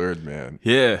powerful word, man.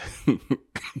 Yeah. People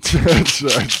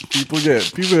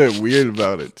get weird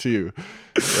about it too.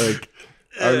 Like,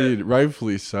 I mean,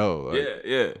 rightfully so. Like,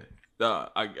 yeah. Nah,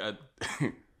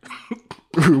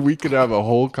 we could have a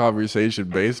whole conversation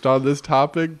based on this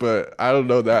topic, but I don't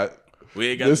know that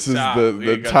this is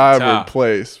the time or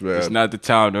place, man. It's not the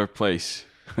time or place.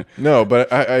 No,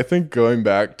 but I think going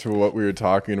back to what we were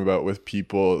talking about with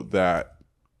people, that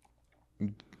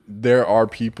there are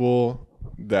people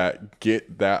that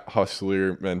get that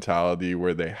hustler mentality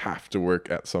where they have to work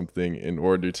at something in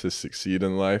order to succeed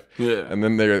in life. Yeah. And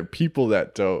then there are people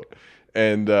that don't.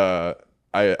 And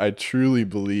I truly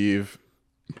believe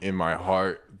in my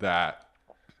heart that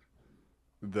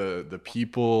the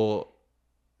people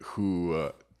who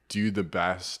do the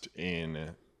best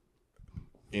in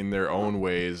their own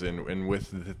ways and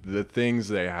with the things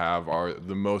they have are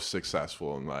the most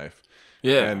successful in life.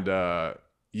 Yeah. And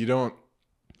you don't,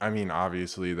 I mean,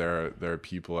 obviously there are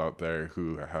people out there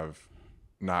who have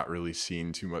not really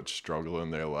seen too much struggle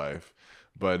in their life,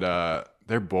 but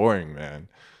they're boring, man.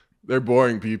 They're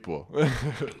boring people.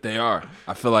 They are.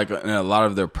 I feel like a lot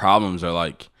of their problems are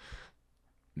like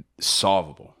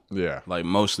solvable. Yeah. Like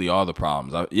mostly all the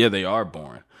problems. They are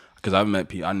boring. Because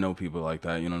I know people like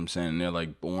that, you know what I'm saying? And they're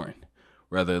like boring.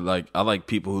 Rather, like, I like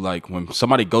people who, like, when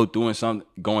somebody going through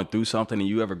something and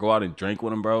you ever go out and drink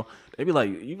with them, bro, you be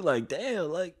like, damn,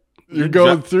 like, you're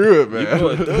going through it, man. You're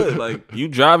going through it. Like, you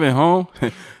driving home,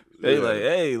 they like,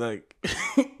 hey, like,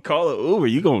 call an Uber.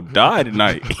 You gonna die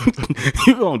tonight.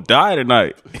 You gonna die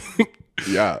tonight.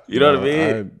 Yeah. You know what I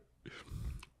mean?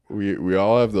 We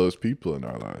all have those people in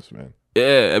our lives, man.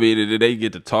 Yeah, I mean, they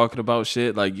get to talking about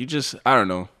shit. Like, you just, I don't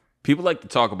know. People like to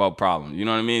talk about problems. You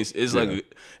know what I mean? It's like,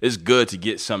 it's good to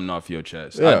get something off your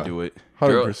chest. Yeah, I do it.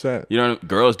 100%. You know,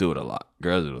 girls do it a lot.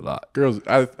 Girls,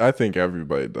 I think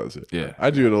everybody does it. Yeah. I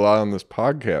do it a lot on this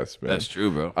podcast, man. That's true,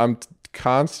 bro. I'm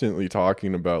constantly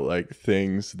talking about, like,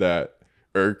 things that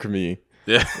irk me.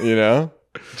 Yeah. You know?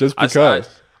 Just because.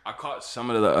 I caught some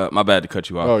of the, my bad to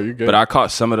cut you off. Oh, you're good. But I caught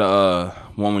some of the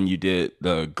one when you did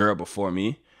the Girl Before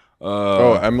Me.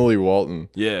 Emily Walton.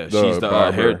 Yeah, she's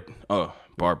the hair.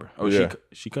 Barber. Oh, yeah.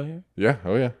 She cut hair? Yeah.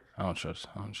 Oh, yeah. I don't trust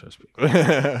people.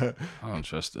 I don't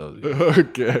trust those.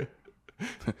 Okay.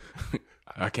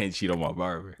 I can't cheat on my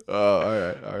barber.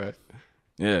 Oh, all right.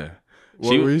 Yeah.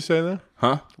 What were you saying then?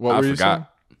 Huh? What were you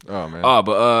forgot. saying? Oh, man. Oh,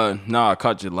 but no, I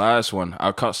caught your last one.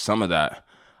 I caught some of that.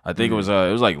 I think it was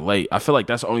like late. I feel like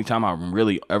that's the only time I'm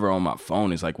really ever on my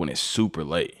phone is like when it's super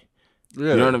late.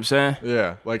 Really? You know what I'm saying?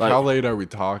 Yeah. Like how late are we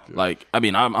talking? Like, I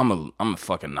mean, I'm a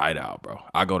fucking night owl, bro.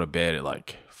 I go to bed at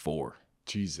like 4.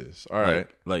 Jesus. All right.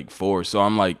 Like 4. So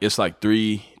I'm like, it's like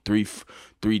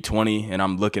 3:20, and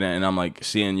I'm looking at, and I'm like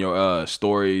seeing your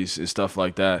stories and stuff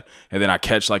like that, and then I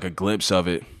catch like a glimpse of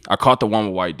it. I caught the one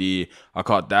with White D. I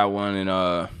caught that one,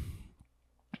 and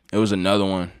it was another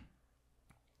one.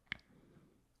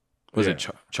 Was it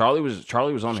Charlie was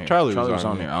on here? Charlie was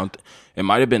on here. It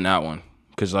might have been that one,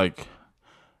 because like,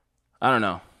 I don't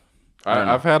know.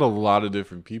 I've had a lot of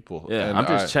different people. Yeah, and I'm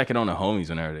just checking on the homies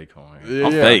whenever they call me.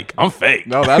 Yeah. I'm fake.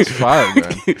 No, that's fine,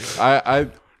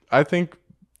 man. I think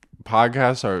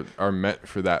podcasts are meant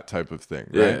for that type of thing,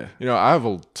 right? Yeah. You know, I have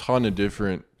a ton of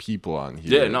different people on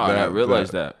here. Yeah, no, I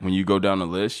realized that when you go down the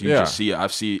list, you just see.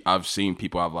 I've seen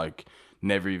people I've like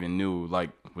never even knew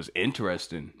like was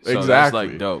interesting. So exactly. That's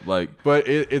like dope. Like, but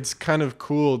it's kind of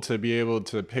cool to be able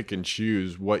to pick and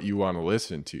choose what you want to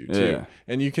listen to too. Yeah.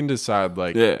 And you can decide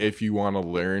like if you want to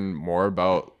learn more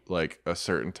about like a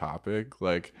certain topic.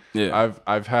 Like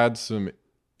I've had some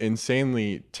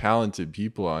insanely talented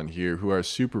people on here who are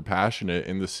super passionate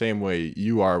in the same way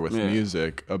you are with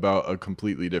music about a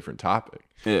completely different topic.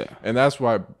 Yeah. And that's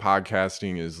why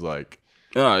podcasting is like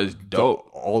it's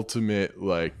dope. The ultimate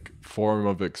like form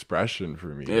of expression for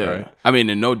me. Yeah. Right? I mean,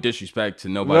 and no disrespect to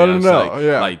nobody else.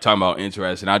 No. Like talking about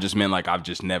interesting. I just meant like I've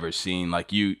just never seen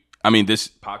like you. I mean, this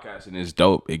podcasting is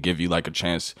dope. It give you like a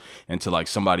chance into like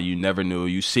somebody you never knew.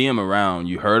 You see them around.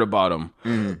 You heard about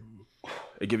them.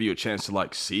 It give you a chance to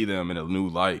like see them in a new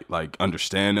light, like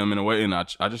understand them in a way. And I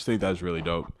just think that's really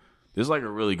dope. This is like a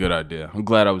really good idea. I'm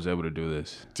glad I was able to do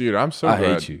this. Dude, I'm so glad.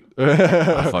 I hate you.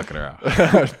 I'm fucking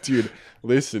around. Dude,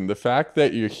 listen, the fact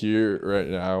that you're here right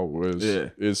now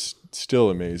is still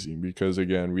amazing because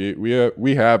again,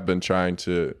 we have been trying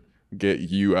to get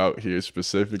you out here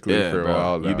specifically for a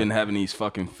while now. You've been having these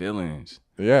fucking feelings.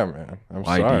 Yeah, man. I'm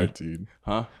sorry, dude.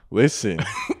 Huh? Listen.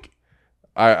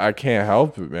 I can't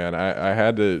help it, man. I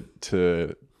had to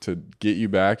get you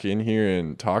back in here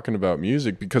and talking about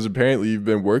music because apparently you've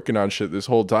been working on shit this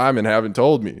whole time and haven't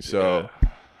told me. So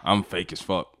I'm fake as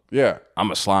fuck. Yeah.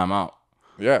 I'm a slime out.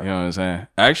 Yeah. You know what I'm saying?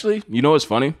 Actually, you know what's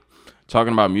funny?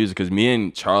 Talking about music, because me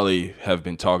and Charlie have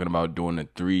been talking about doing a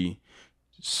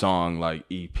 3-song like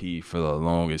EP for the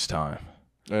longest time.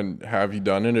 And have you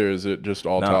done it, or is it just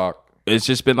all talk? It's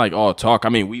just been like all talk. I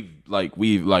mean, we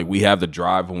have the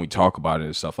drive when we talk about it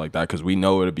and stuff like that because we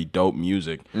know it'll be dope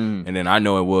music, and then I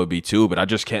know it will be too. But I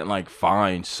just can't like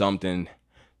find something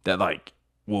that like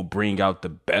will bring out the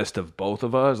best of both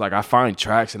of us. Like I find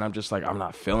tracks and I'm just like I'm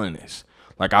not feeling this.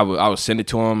 Like I would send it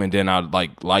to him and then I'd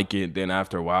like it. Then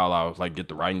after a while I would like get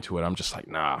the writing to it. I'm just like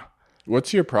nah.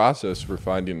 What's your process for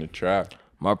finding a track?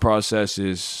 My process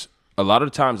is a lot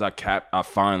of times I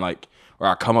find like or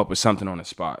I come up with something on the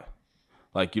spot.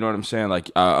 Like, you know what I'm saying? Like,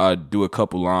 I do a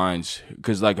couple lines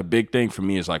because, like, a big thing for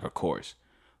me is like a chorus,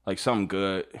 like something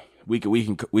good. We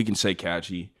can say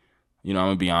catchy, you know. I'm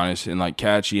gonna be honest, and like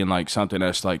catchy and like something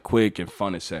that's like quick and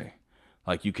fun to say.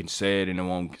 Like you can say it and it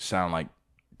won't sound like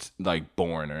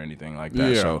boring or anything like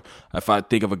that. Yeah. So if I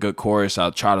think of a good chorus,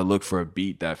 I'll try to look for a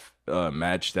beat that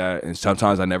match that. And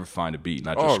sometimes I never find a beat, and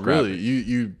I just grab really?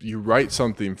 it. You write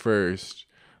something first.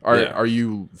 Are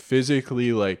you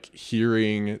physically like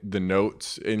hearing the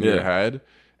notes in your head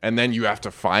and then you have to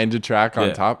find a track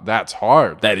on top? That's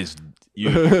hard. That is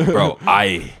you, bro.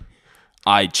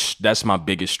 That's my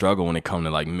biggest struggle when it comes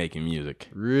to like making music.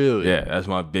 Really? Yeah, that's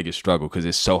my biggest struggle because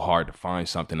it's so hard to find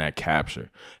something that capture.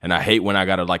 And I hate when I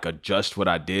gotta like adjust what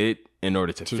I did in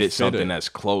order to fit something that's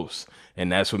close. And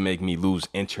that's what make me lose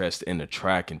interest in the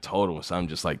track in total. So I'm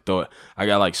just like, I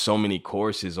got like so many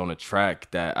choruses on a track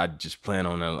that I just plan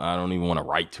on. I don't even want to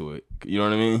write to it. You know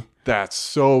what I mean? That's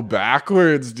so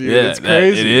backwards, dude. Yeah, it's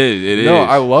crazy. It is. No,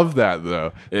 I love that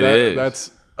though. It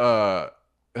is.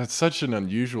 That's such an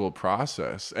unusual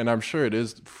process, and I'm sure it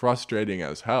is frustrating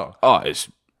as hell. Oh, it's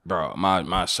bro.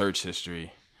 My search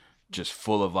history just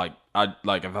full of like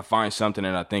if I find something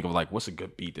and I think of like what's a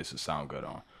good beat this would sound good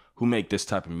on. Who make this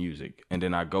type of music, and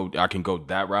then I can go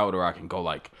that route, or I can go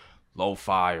like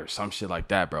lo-fi or some shit like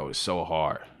that, bro. It's so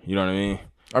hard. You know what I mean?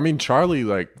 I mean, Charlie,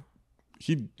 like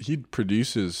he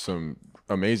produces some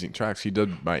amazing tracks. He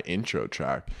did my intro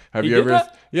track. Have you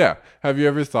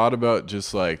ever thought about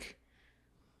just like,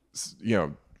 you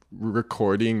know,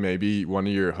 recording maybe one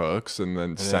of your hooks and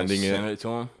then sending it to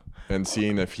him and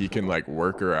seeing if he can like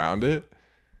work around it?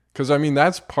 Because, I mean,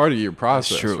 that's part of your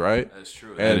process, right? That's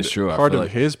true. And that is true. Part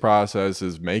of his process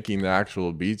is making the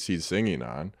actual beats he's singing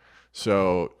on.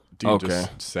 So, dude,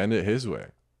 just send it his way.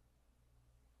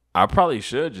 I probably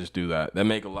should just do that. That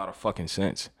make a lot of fucking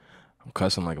sense. I'm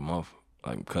cussing like a muff.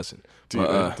 Like I'm cussing. Dude,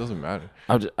 But, it doesn't matter.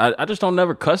 I just don't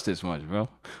never cuss this much, bro.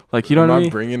 Like, you know Am what I I mean?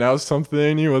 bringing out something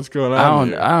in you? What's going on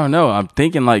here? I don't know. I'm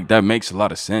thinking like that makes a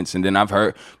lot of sense. And then I've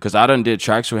heard, because I done did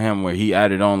tracks with him where he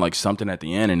added on like something at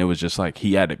the end, and it was just like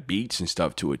he added beats and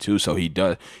stuff to it too. So he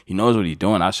knows what he's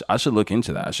doing. I should look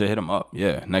into that. I should hit him up.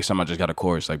 Yeah. Next time I just got a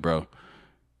chorus, like, bro.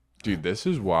 Dude, this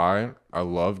is why I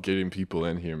love getting people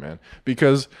in here, man.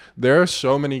 Because there are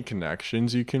so many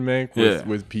connections you can make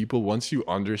with people once you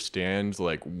understand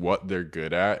like what they're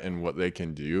good at and what they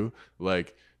can do.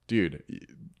 Like, dude,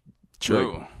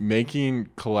 True.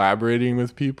 Like, collaborating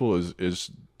with people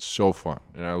is so fun.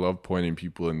 And I love pointing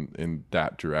people in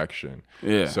that direction.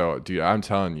 Yeah. So, dude, I'm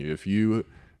telling you, if you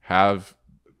have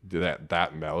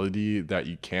that melody that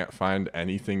you can't find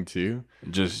anything to,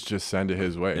 just send it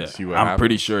his way and see what happens. I'm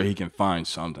pretty sure he can find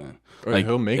something. Or like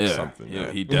he'll make something.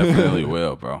 Yeah, he definitely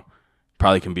will, bro.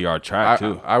 Probably can be our track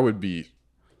too. I would be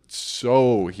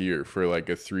so here for like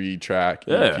a 3-track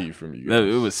EP from you guys.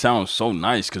 It would sound so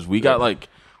nice because we got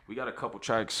a couple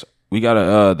tracks. We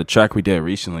got the track we did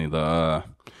recently, the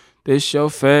this your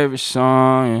favorite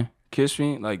song and Kiss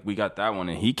Me. Like we got that one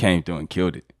and he came through and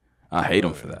killed it. I hate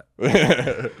him for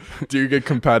that. Do you get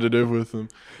competitive with him?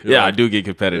 Yeah, I do get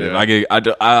competitive.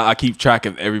 Yeah. I keep track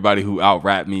of everybody who out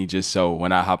rap me just so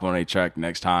when I hop on a track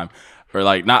next time, or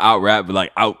like not out rap but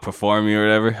like outperform me or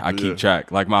whatever, I keep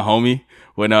track. Like my homie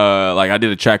when like I did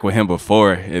a track with him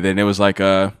before, and then it was like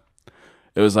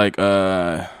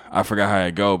I forgot how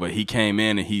it go, but he came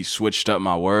in and he switched up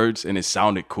my words and it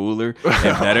sounded cooler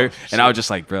and better. And I was just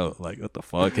like, bro, like what the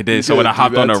fuck? And then so when I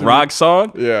hopped on the rock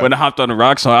song,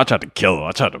 I tried to kill him.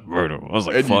 I tried to murder him. I was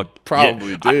like, and fuck. You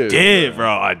probably did. I did,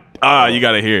 bro. You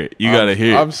gotta hear it. You gotta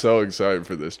hear it. I'm so excited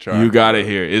for this track. You gotta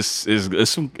hear it.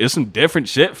 It's some different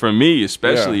shit for me,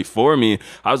 especially for me.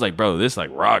 I was like, bro, this like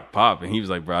rock pop. And he was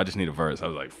like, bro, I just need a verse. I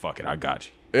was like, fuck it, I got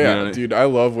you. Yeah, you know what I mean? Dude, I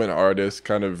love when artists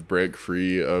kind of break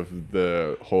free of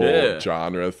the whole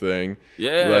genre thing.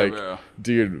 Yeah, like, bro.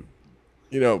 Dude,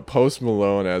 Post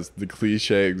Malone as the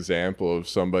cliche example of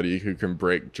somebody who can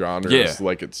break genres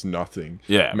like it's nothing.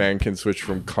 Yeah, man can switch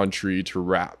from country to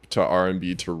rap to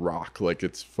R&B to rock like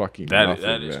it's fucking nothing.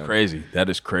 That is crazy. That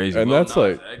is crazy. And that's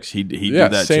like he did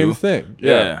that same too. thing.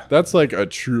 Yeah, that's like a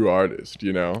true artist.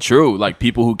 True, like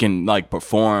people who can like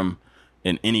perform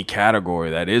in any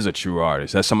category. That is a true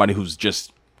artist. That's somebody who's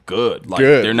just good. Like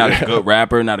they're not a good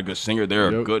rapper, not a good singer. They're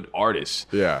a good artist.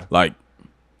 Yeah, like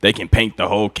they can paint the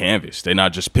whole canvas. They're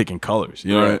not just picking colors.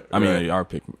 You know what I mean? They are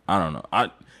picking. I don't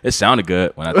know. It sounded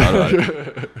good when I thought about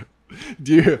it.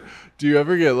 Do you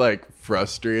ever get like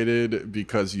frustrated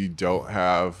because you don't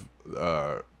have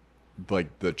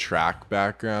like the track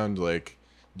background? Like,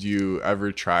 do you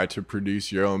ever try to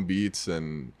produce your own beats?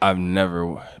 And I've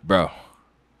never, bro.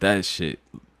 That shit,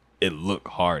 it look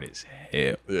hard as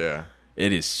hell. Yeah.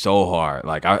 It is so hard.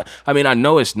 Like I mean, I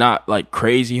know it's not like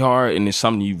crazy hard, and it's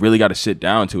something you really got to sit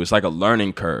down to. It's like a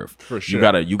learning curve. For sure.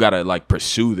 You gotta like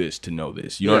pursue this to know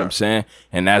this. You know what I'm saying?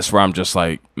 And that's where I'm just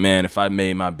like, man, if I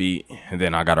made my beat and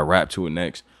then I gotta rap to it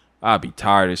next, I'd be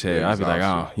tired as hell. I'd be like,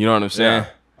 oh, you know what I'm saying? Yeah.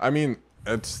 I mean,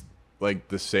 it's like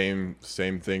the same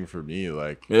thing for me.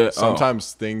 Like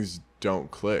sometimes things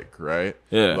don't click, right?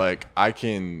 Yeah. Like I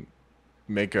can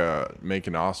make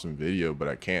an awesome video, but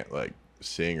I can't like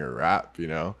sing or rap,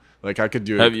 like I could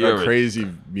do a crazy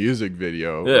music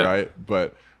video, right?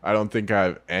 But I don't think I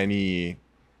have any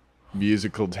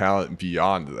musical talent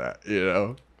beyond that,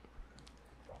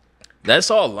 That's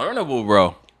all learnable,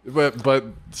 bro. But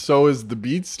so is the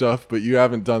beat stuff, but you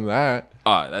haven't done that.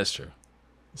 That's true.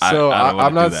 So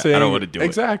I'm not saying I don't want to do it.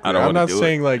 Exactly. I'm not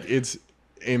saying like it's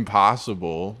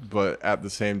impossible, but at the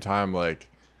same time, like,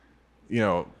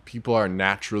 people are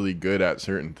naturally good at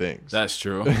certain things. That's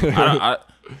true. I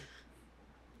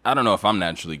don't know if I'm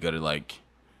naturally good at like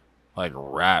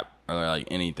rap or like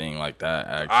anything like that.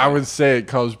 Actually, I would say it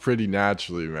comes pretty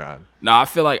naturally, man. No, I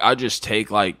feel like I just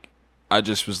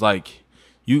was like,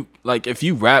 you like if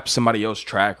you rap somebody else's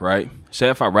track, right? Say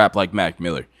if I rap like Mac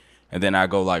Miller, and then I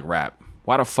go like rap.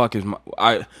 Why the fuck is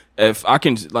if I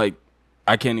can like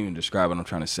I can't even describe what I'm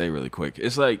trying to say really quick.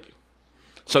 It's like,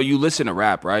 so you listen to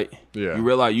rap, right? Yeah. You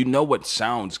realize what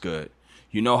sounds good.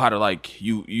 You know how to like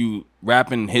you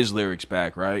rapping his lyrics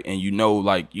back, right? And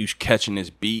like you catching this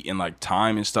beat and like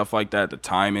time and stuff like that. The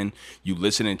timing, you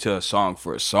listening to a song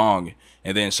for a song,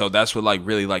 and then so that's what like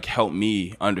really like helped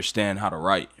me understand how to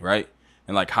write, right?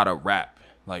 And like how to rap,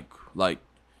 like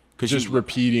just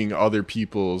repeating other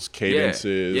people's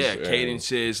cadences. Yeah,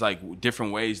 cadences, like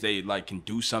different ways they like can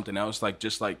do something else. Like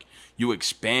just like you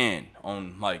expand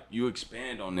on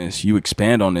this,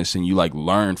 and you like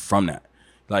learn from that.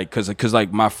 Like cause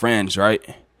like my friends,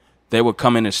 right? They would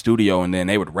come in the studio and then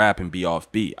they would rap and be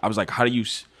off beat. I was like, how do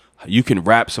you can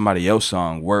rap somebody else's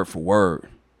song word for word,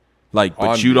 like,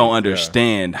 but you don't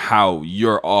understand how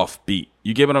you're off beat.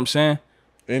 You get what I'm saying?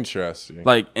 Interesting.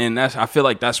 Like, and I feel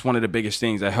like that's one of the biggest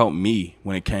things that helped me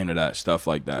when it came to that stuff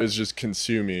like that. It's just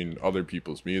consuming other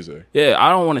people's music. Yeah, I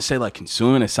don't want to say like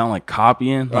consuming. It sound like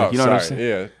copying. Like, you know what I'm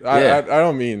saying? Yeah. I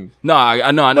don't mean. No,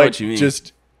 I know what you mean.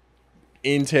 Just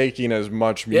intaking as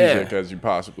much music as you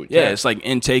possibly can. Yeah, it's like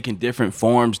intaking different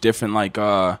forms, different like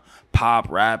pop,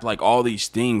 rap, like all these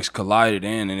things collided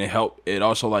in, and it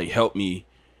also like helped me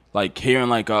like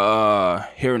hearing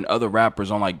other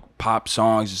rappers on like pop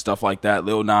songs and stuff like that.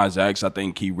 Lil Nas X, I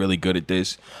think he really good at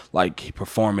this, like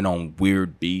performing on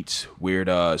weird beats,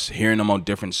 hearing him on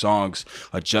different songs,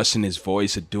 adjusting his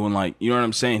voice and doing like, you know what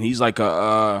I'm saying? He's like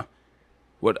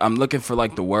what I'm looking for,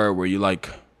 like the word where you like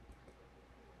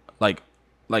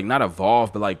not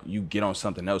evolve, but like you get on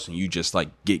something else and you just like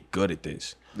get good at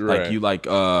this. Right. Like you like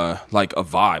a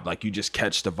vibe, like you just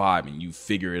catch the vibe and you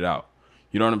figure it out.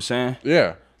 You know what I'm saying?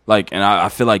 Yeah. Like, and I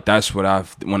feel like that's what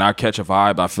when I catch a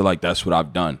vibe, I feel like that's what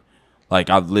I've done. Like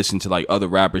I've listened to like other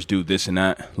rappers do this and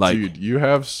that. Like, dude, you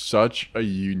have such a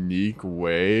unique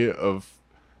way of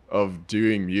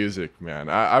doing music, man.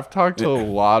 I've talked to a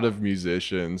lot of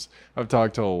musicians. I've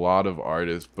talked to a lot of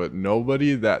artists, but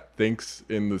nobody that thinks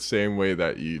in the same way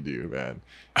that you do, man.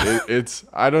 It's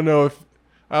I don't know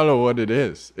what it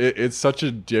is. It's such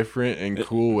a different and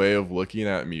cool way of looking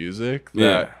at music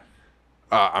that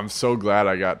I'm so glad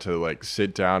I got to like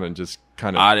sit down and just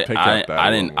kind of pick up that.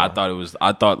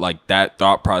 I thought like that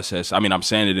thought process. I mean, I'm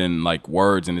saying it in like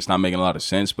words and it's not making a lot of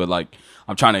sense, but like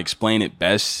I'm trying to explain it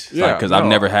best. Yeah, because I've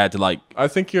never had to like. I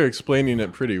think you're explaining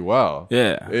it pretty well.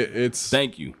 Yeah, it's.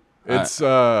 Thank you. It's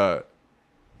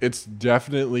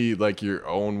definitely like your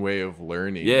own way of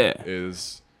learning. Yeah.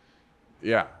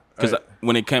 Because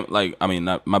when it came, like, I mean,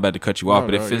 not my bad to cut you off,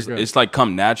 but it's like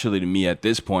come naturally to me at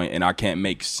this point, and I can't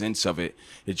make sense of it.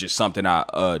 It's just something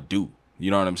I do. You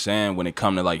know what I'm saying? When it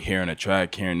come to like hearing a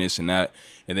track, hearing this and that,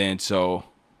 and then so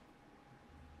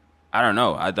I don't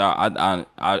know.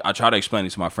 I try to explain it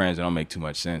to my friends. It don't make too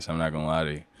much sense. I'm not gonna lie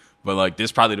to you, but like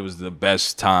this probably was the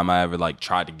best time I ever like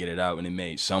tried to get it out, and it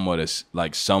made somewhat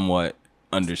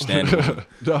understandable.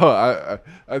 No,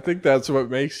 I think that's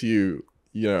what makes you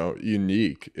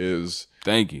unique is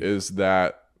thank you is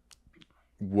that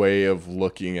way of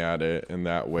looking at it and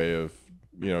that way of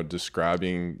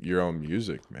describing your own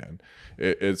music, man.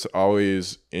 It's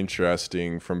always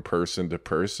interesting from person to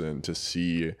person to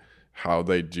see how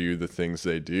they do the things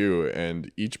they do, and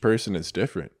each person is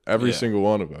different, every single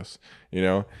one of us,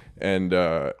 and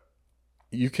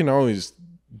you can always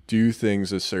do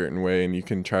things a certain way, and you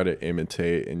can try to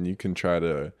imitate, and you can try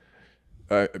to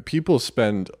people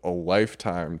spend a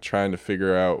lifetime trying to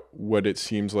figure out what it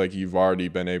seems like you've already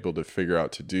been able to figure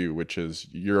out to do, which is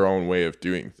your own way of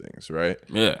doing things, right?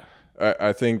 Yeah.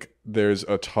 I think there's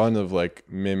a ton of like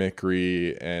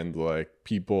mimicry, and like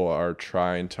people are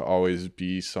trying to always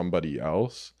be somebody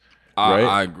else. Right?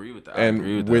 I agree with that.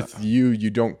 With you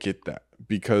don't get that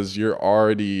because you're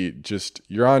already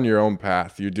you're on your own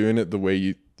path. You're doing it the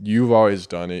way you've always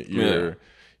done it.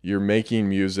 You're making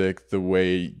music the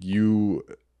way you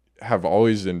have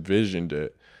always envisioned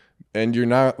it. And you're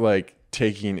not like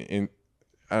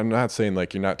I'm not saying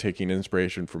like you're not taking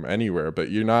inspiration from anywhere,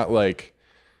 but you're not like,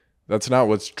 that's not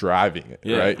what's driving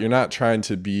it, right? You're not trying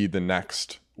to be the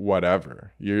next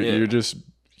whatever. You're just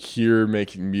here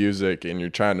making music, and you're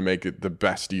trying to make it the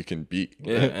best you can be.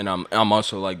 Yeah, and I'm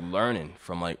also like learning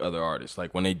from like other artists.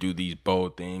 Like when they do these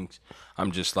bold things,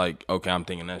 I'm just like, okay, I'm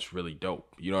thinking that's really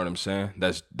dope. You know what I'm saying?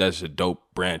 That's a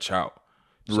dope branch out.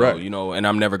 So, right. And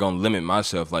I'm never gonna limit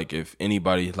myself. Like if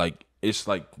anybody like, it's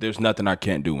like there's nothing I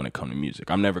can't do when it comes to music.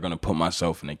 I'm never gonna put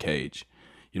myself in a cage.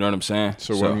 You know what I'm saying?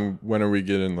 So when are we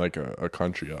getting like a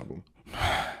country album?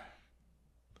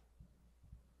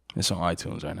 It's on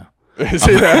iTunes right now.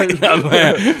 See that?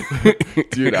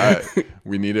 Dude,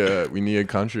 we need a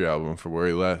country album for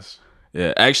Lezz.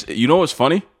 Yeah, actually, you know what's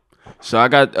funny? So I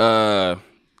got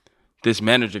this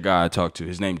manager guy I talked to.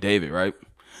 His name David, right?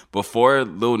 Before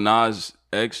Lil Nas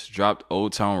X dropped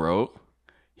Old Town Road,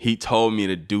 he told me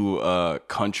to do a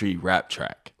country rap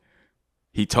track.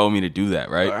 He told me to do that,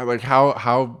 right? Like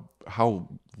how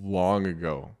long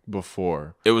ago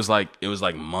before? It was like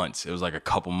months. It was like a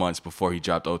couple months before he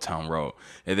dropped Old Town Road.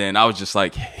 And then I was just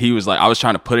like, he was like, I was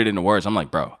trying to put it into words. I'm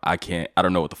like, bro, I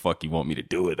don't know what the fuck you want me to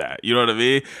do with that. You know what I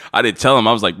mean? I didn't tell him.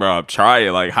 I was like, bro, I'm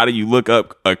trying. Like, how do you look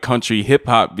up a country hip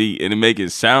hop beat and make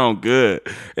it sound good?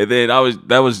 And then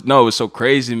it was so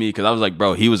crazy to me because I was like,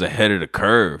 bro, he was ahead of the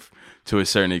curve to a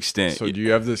certain extent. So do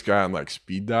you have this guy on like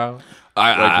speed dial?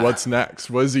 What's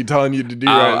next? What is he telling you to do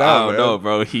right now? I don't know,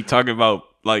 bro. He talking about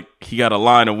like he got a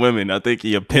line of women. I think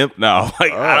he a pimp now.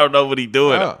 Like I don't know what he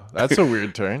doing. Oh, that's a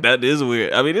weird turn. That is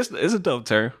weird. I mean, it's a dope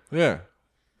turn. Yeah,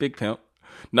 big pimp.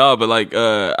 No, but like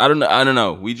I don't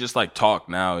know. We just like talk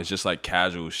now. It's just like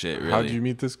casual shit. Really. How'd you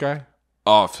meet this guy?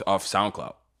 Off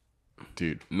SoundCloud.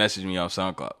 Dude, message me off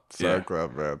SoundCloud.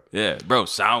 SoundCloud, man. Yeah, bro.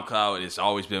 SoundCloud has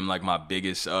always been like my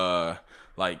biggest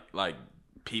like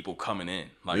people coming in.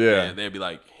 Like they'd be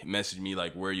like message me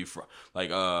like where are you from? Like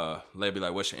they'd be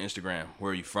like what's your Instagram?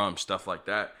 Where are you from? Stuff like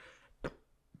that.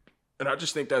 And I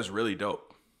just think that's really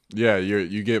dope. Yeah,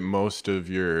 you get most of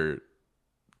your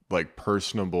like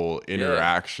personable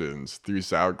interactions through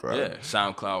SoundCloud. Yeah,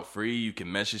 SoundCloud free. You can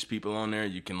message people on there.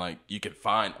 You can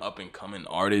find up and coming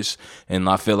artists, and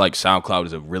I feel like SoundCloud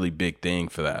is a really big thing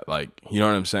for that. Like, you know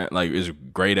what I'm saying? Like, it's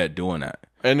great at doing that.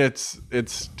 And it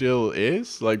still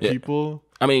is like people.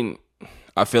 I mean,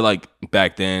 I feel like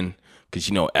back then,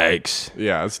 because X.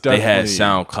 Yeah, it's definitely. They had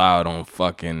SoundCloud on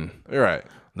fucking. Right.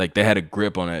 Like they had a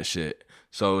grip on that shit.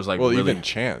 So it was like really, even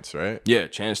Chance, right? Yeah,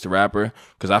 Chance the Rapper.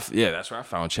 Because that's where I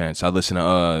found Chance. I listened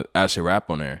to Acid Rap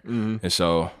on there. Mm-hmm. And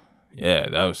so, yeah,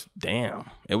 that was, damn.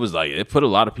 It was like, it put a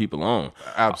lot of people on.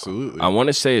 Absolutely. I want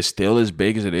to say it's still as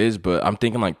big as it is, but I'm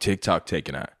thinking like TikTok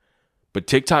taking that. But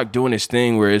TikTok doing this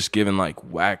thing where it's giving like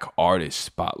whack artist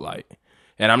spotlight.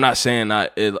 And I'm not saying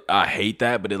I hate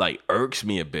that, but it like irks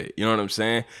me a bit. You know what I'm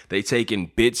saying? They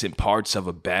taking bits and parts of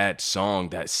a bad song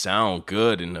that sound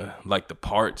good in the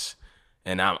parts.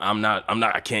 And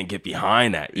I can't get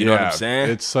behind that. You know what I'm saying?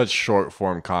 It's such short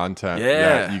form content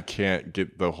that you can't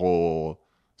get the whole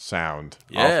sound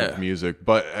off of music.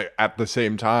 But at the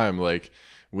same time, like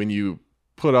when you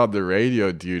put on the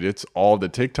radio, dude, it's all the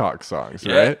TikTok songs,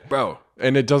 right? Bro.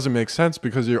 And it doesn't make sense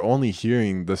because you're only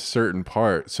hearing the certain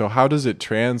part. So how does it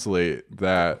translate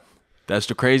that? That's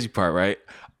the crazy part, right?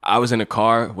 I was in a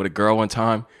car with a girl one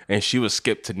time, and she was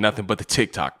skipped to nothing but the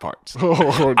TikTok parts.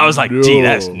 I was like, gee,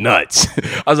 that's nuts.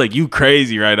 I was like, you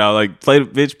crazy right now. Like, play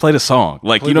the song.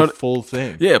 Like, play the full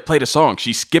thing. Yeah, play the song.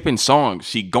 She's skipping songs.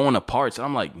 She going to parts. And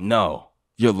I'm like, no,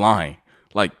 you're lying.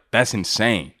 Like, that's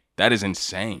insane. That is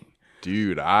insane.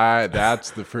 Dude, that's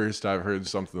the first I've heard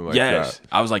something like that.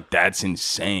 I was like, that's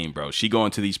insane, bro. She going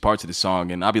to these parts of the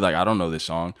song, and I'll be like, I don't know this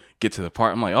song. Get to the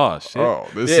part, I'm like, oh shit. Oh,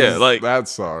 this is like that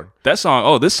song. That song.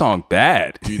 Oh, this song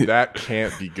bad. Dude, that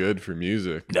can't be good for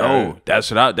music. No, right?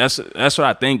 that's what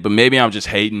I think. But maybe I'm just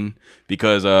hating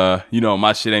because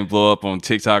my shit ain't blow up on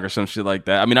TikTok or some shit like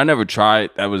that. I mean, I never tried.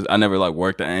 I never like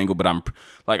worked the angle, but I'm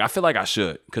like, I feel like I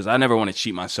should because I never want to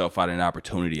cheat myself out of an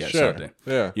opportunity at something.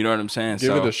 Yeah, you know what I'm saying?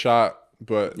 Give it a shot,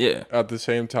 but at the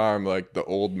same time, like the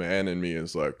old man in me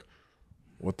is like,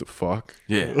 what the fuck?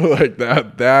 Yeah, like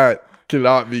that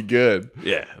cannot be good.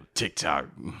 Yeah, TikTok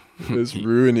is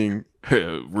ruining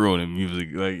music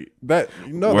like that.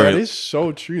 No, that is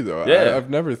so true though. Yeah. I've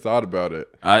never thought about it.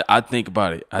 I think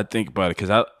about it because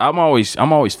I'm always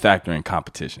factoring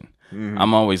competition. Mm-hmm.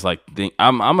 I'm always like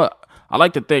I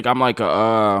like to think I'm like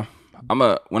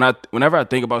whenever I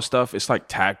think about stuff, it's like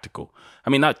tactical. I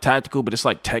mean, not tactical, but it's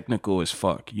like technical as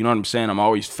fuck. You know what I'm saying? I'm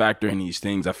always factoring these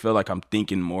things. I feel like I'm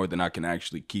thinking more than I can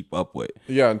actually keep up with.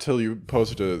 Yeah, until you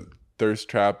post a thirst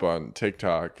trap on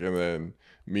TikTok and then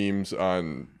memes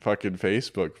on fucking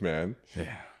Facebook, man.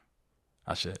 Yeah,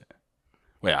 I should.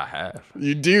 Wait, I have.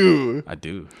 You do. I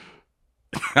do.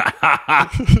 I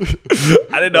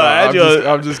didn't know.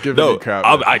 I'm just giving you crap.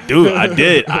 I do. I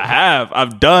did. I have.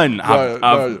 I've done.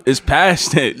 It's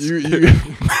past it.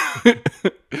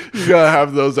 You gotta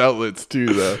have those outlets too,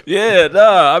 though. Yeah, no.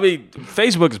 I mean,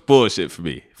 Facebook is bullshit for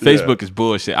me. Facebook is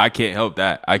bullshit. I can't help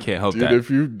that. Dude, if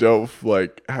you don't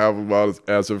like have them on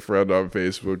as a friend on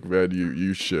Facebook, man,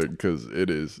 you should because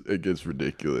it gets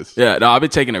ridiculous. Yeah, no, I've been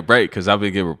taking a break because I've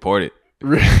been getting reported.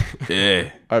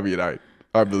 Yeah, I mean,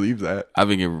 I believe that. I've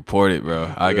been getting reported,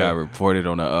 bro. I got reported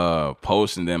on a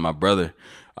post, and then my brother,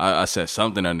 I said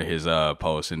something under his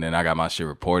post, and then I got my shit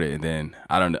reported, and then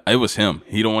I don't know. It was him.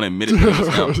 He don't want to admit it.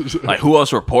 It was him. Like, who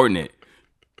else reporting it?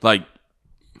 Like,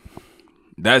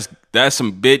 that's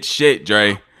some bitch shit,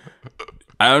 Dre.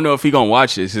 I don't know if he gonna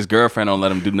watch this. His girlfriend don't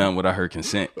let him do nothing without her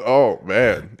consent. Oh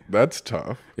man, that's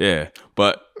tough. Yeah,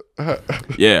 but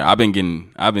yeah,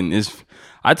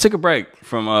 I took a break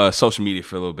from social media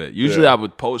for a little bit. Usually I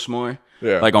would post more,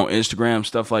 like on Instagram,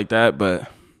 stuff like that.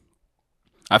 But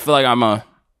I feel like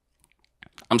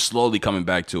I'm slowly coming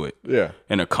back to it. Yeah.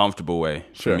 In a comfortable way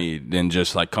for me than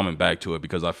just like coming back to it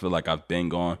because I feel like I've been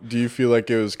gone. Do you feel like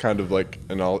it was kind of like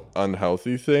an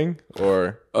unhealthy thing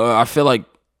or? I feel like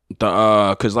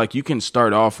cause like you can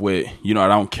start off with, I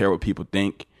don't care what people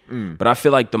think. But I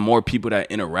feel like the more people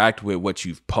that interact with what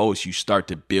you post, you start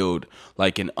to build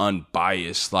like an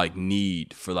unbiased like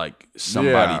need for like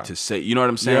somebody to say, you know what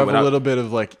I'm saying? You have a little bit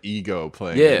of like ego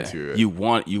playing into it. You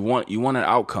want an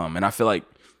outcome. And I feel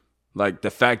like the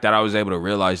fact that I was able to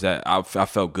realize that I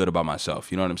felt good about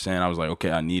myself. You know what I'm saying? I was like,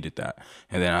 okay, I needed that.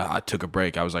 And then I took a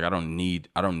break. I was like, I don't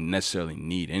necessarily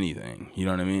need anything. You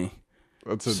know what I mean?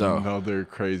 That's another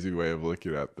crazy way of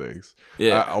looking at things.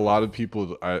 Yeah. A lot of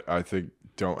people, I think,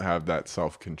 don't have that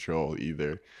self-control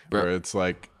either. Where it's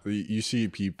like you see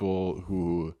people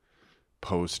who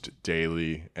post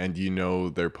daily and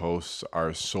their posts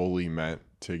are solely meant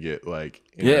to get like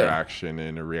interaction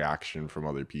and a reaction from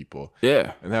other people.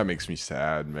 Yeah. And that makes me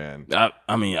sad, man.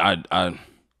 I mean,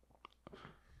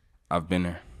 I've been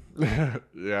there.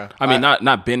 Yeah. I mean,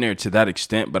 not been there to that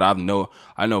extent, but I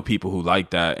know people who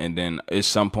like that. And then at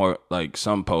some point, like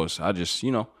some posts, I just,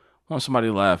 want somebody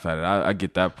to laugh at it. I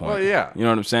get that point. Well, yeah. You know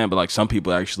what I'm saying? But like some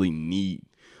people actually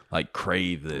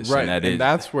crave this. Right. And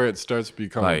that's where it starts to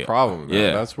become a problem. Man.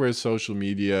 Yeah. That's where social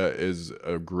media is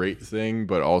a great thing,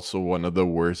 but also one of the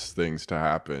worst things to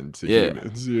happen to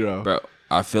humans, Bro,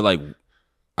 I feel like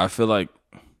I've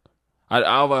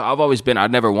always been, I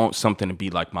never want something to be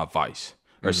like my vice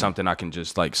or something I can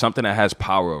just like, something that has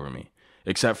power over me.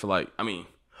 Except for like, I mean,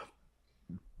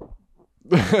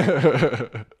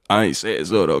 I ain't saying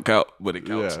so it don't count, but it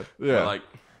counts. Yeah. But like,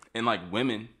 and like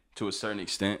women to a certain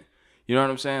extent, you know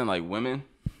what I'm saying? Like women.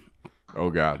 Oh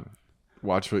God,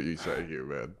 watch what you say here,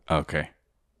 man. Okay,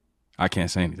 I can't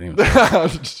say anything. All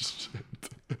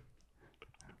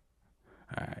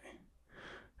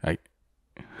right,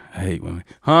 I hate women.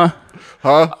 Huh?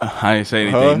 I ain't say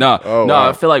anything. No, wow.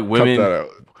 I feel like women. Cut that out.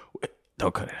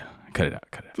 Don't cut it out. Cut it out.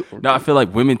 Okay. No, I feel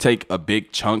like women take a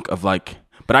big chunk of like.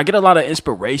 But I get a lot of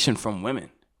inspiration from women.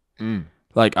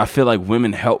 Like, I feel like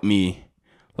women help me.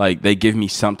 Like, they give me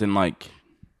something like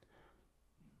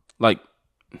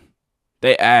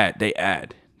they add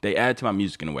to my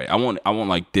music in a way. I won't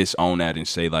like disown that and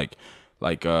say like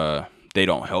they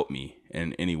don't help me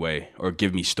in any way or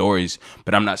give me stories.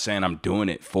 But I'm not saying I'm doing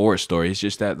it for a story. It's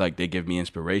just that like they give me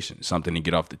inspiration, something to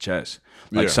get off the chest,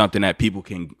 like something that people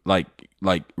can like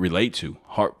relate to,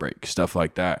 heartbreak, stuff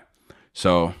like that.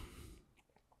 So.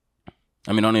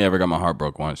 I mean, I only ever got my heart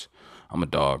broke once. I'm a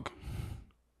dog.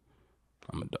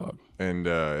 And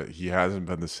he hasn't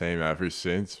been the same ever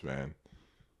since, man.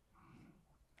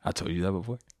 I told you that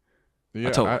before?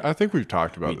 Yeah, I think we've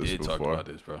talked about this before. We did talk about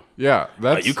this, bro. Yeah.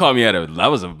 Like, you called me that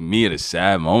was me at a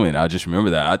sad moment. I just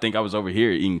remember that. I think I was over here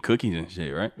eating cookies and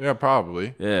shit, right? Yeah,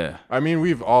 probably. Yeah. I mean,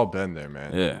 we've all been there,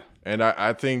 man. Yeah. And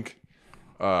I think...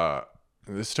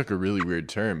 this took a really weird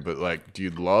turn, but like,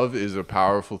 dude, love is a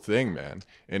powerful thing, man,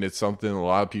 and it's something a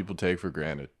lot of people take for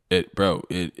granted. It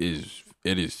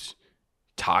is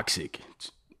toxic.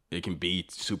 It can be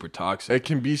super toxic. It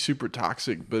can be super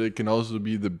toxic, but it can also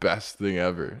be the best thing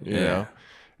ever. You know,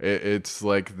 it's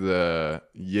like the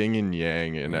yin and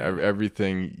yang and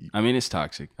everything. I mean, it's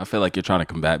toxic. I feel like you're trying to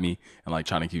combat me and like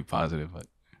trying to keep positive, but.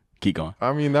 Keep going.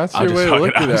 I mean, that's your way of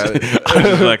looking at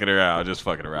it. I'm just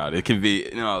fucking around. It can be,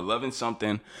 loving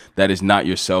something that is not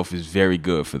yourself is very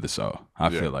good for the soul. I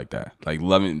feel like that. Like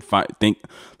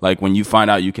like when you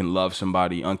find out you can love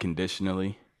somebody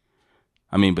unconditionally.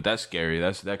 I mean, but that's scary.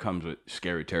 That comes with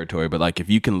scary territory. But like if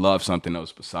you can love something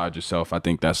else besides yourself, I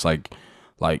think that's like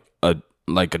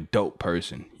a dope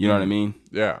person. You know what I mean?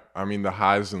 Yeah. I mean, the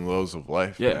highs and lows of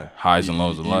life. Yeah. Man. Highs and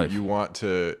lows of life. You want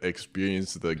to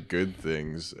experience the good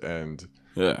things and,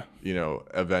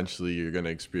 eventually you're going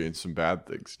to experience some bad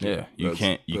things too.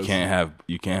 Yeah. You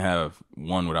can't have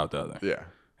one without the other. Yeah.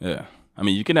 Yeah. I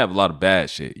mean, you can have a lot of bad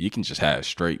shit. You can just have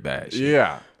straight bad shit.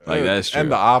 Yeah. Like that's true.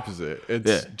 And the opposite.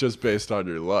 It's just based on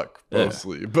your luck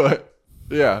mostly. Yeah. But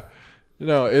yeah.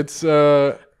 It's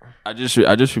I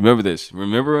just remember this.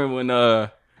 Remember when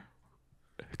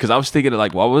because I was thinking of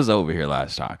like, well, I was over here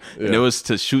last time, and it was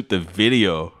to shoot the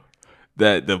video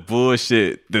that the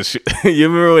bullshit. You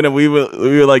remember when we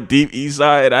were like deep east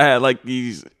side, and I had like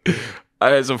I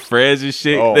had some friends and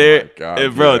shit there. My God,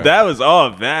 and bro, that was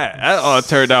all that. That all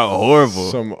turned out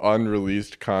horrible. Some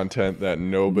unreleased content that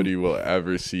nobody will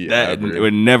ever see. That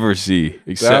would never see,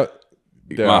 except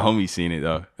my homies seen it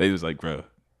though. They was like, bro.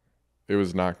 It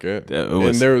was not good.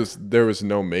 And there was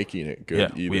no making it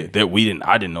good either.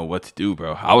 I didn't know what to do,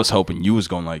 bro. I was hoping you was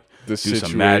gonna like do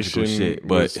some magical shit,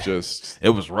 but it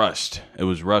was rushed. It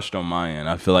was rushed on my end.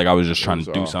 I feel like I was just trying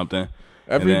to do something.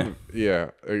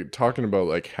 Talking about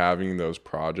like having those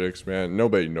projects, man.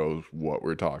 Nobody knows what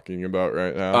we're talking about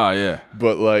right now. Oh yeah,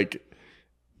 but like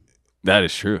that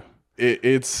is true.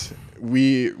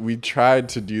 We tried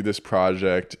to do this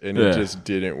project and it just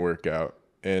didn't work out,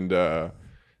 and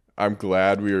I'm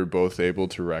glad we were both able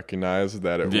to recognize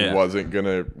that it wasn't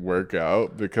gonna work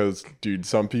out, because dude,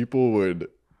 some people would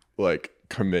like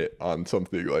commit on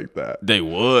something like that. They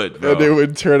would, bro. And it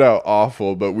would turn out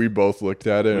awful, but we both looked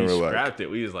at it and we're like, scrapped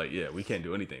it. We was like, yeah, we can't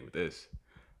do anything with this.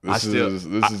 This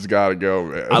has gotta go,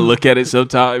 man. I look at it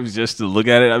sometimes just to look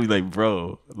at it. I'd be like,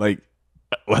 bro, like,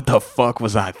 what the fuck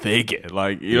was I thinking?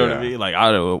 Like, you know what I mean? Like,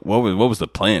 I don't know, what was the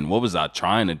plan? What was I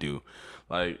trying to do?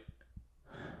 Like,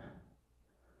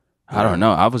 I don't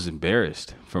know. I was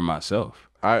embarrassed for myself.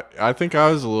 I think I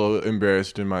was a little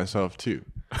embarrassed in myself too.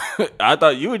 I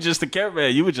thought you were just the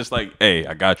cameraman. You were just like, hey,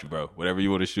 I got you, bro. Whatever you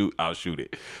want to shoot, I'll shoot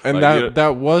it. And like,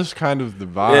 that was kind of the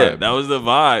vibe. Yeah, that was the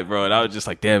vibe, bro. And I was just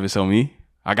like, damn, it's on me.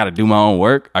 I got to do my own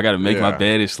work. I got to make my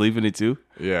bed and sleep in it too.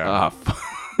 Yeah.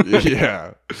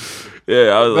 Yeah.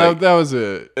 Yeah, I was that was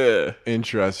a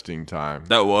interesting time.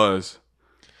 That was.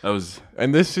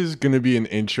 And this is going to be an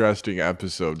interesting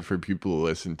episode for people to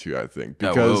listen to, I think,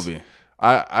 because that will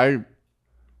be.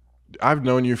 I've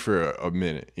known you for a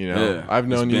minute, you know. Yeah, I've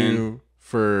known you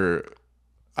for,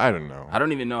 I don't know. I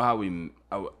don't even know how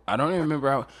I don't even remember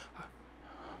how.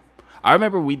 I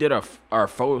remember we did our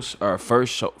first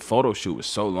photo shoot was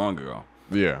so long ago.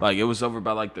 Yeah, like it was over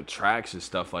by like the tracks and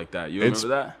stuff like that. You remember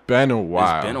that? It's been a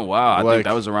while. It's been a while. I think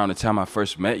that was around the time I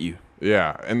first met you.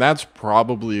 Yeah, and that's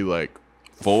probably like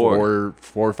four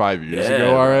or 5 years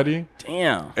ago already.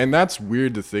 Damn. And that's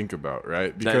weird to think about,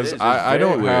 right? Because I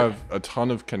don't have a ton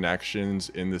of connections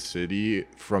in the city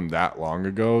from that long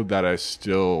ago that I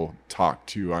still talk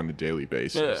to on a daily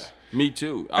basis. Yeah, me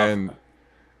too.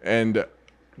 And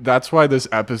that's why this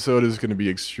episode is going to be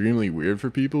extremely weird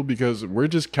for people, because we're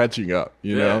just catching up,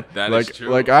 you know? That like, is true.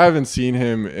 Like, I haven't seen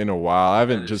him in a while. I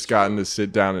haven't just gotten to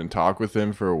sit down and talk with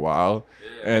him for a while.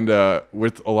 Yeah. And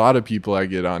with a lot of people I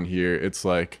get on here, it's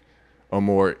like a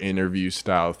more interview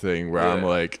style thing where I'm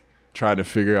like trying to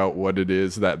figure out what it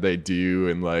is that they do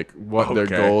and like what their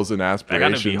goals and aspirations are.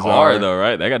 That got to be hard though,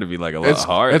 right? That got to be like a lot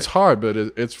hard. It's hard, but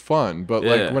it's fun. But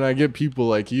like when I get people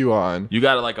like you on, you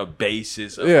got like a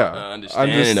basis of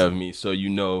understanding of me, so you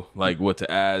know like what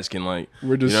to ask, and like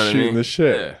we're just shooting the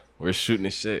shit. Yeah, we're shooting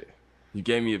the shit. You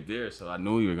gave me a beer, so I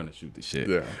knew you were gonna shoot the shit.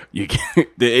 Yeah.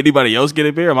 Did anybody else get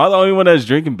a beer? Am I the only one that's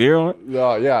drinking beer on?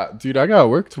 No, yeah, dude. I got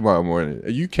work tomorrow morning.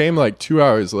 You came like 2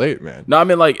 hours late, man. No, I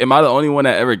mean like, am I the only one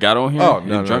that ever got on here? Oh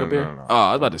no, drunk a beer? No. Oh,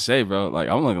 I was about to say, bro. Like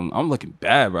I'm looking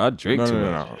bad, bro. I drink too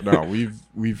much. No.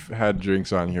 We've had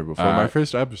drinks on here before. My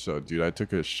first episode, dude. I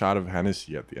took a shot of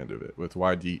Hennessy at the end of it with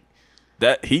YD.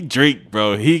 That he drink,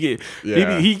 bro. He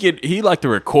like to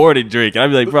record and drink. And I'd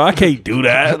be like, bro, I can't do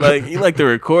that. Like he like to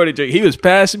record and drink. He was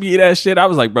passing me that shit. I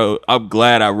was like, bro, I'm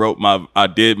glad I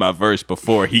did my verse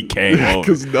before he came home.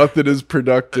 Because nothing is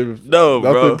productive.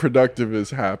 Nothing productive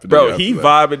is happening. Bro, he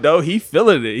vibing though. He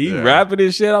feeling it. He rapping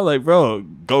and shit. I'm like, bro,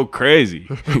 go crazy.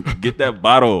 Get that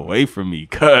bottle away from me,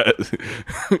 cuz.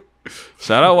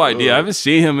 Shout out YD. I haven't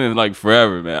seen him in like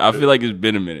forever, man. I feel like it's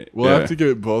been a minute. We'll have to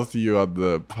get both of you on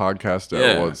the podcast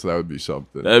at once. That would be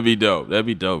something. That'd be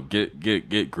dope.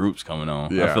 Get groups coming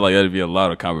on. I feel like that'd be a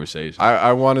lot of conversation.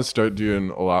 I want to start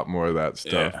doing a lot more of that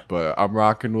stuff, but I'm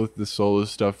rocking with the solo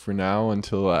stuff for now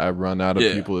until I run out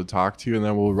of people to talk to, and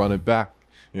then we'll run it back.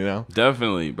 You know,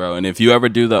 definitely, bro. And if you ever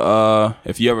do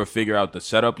if you ever figure out the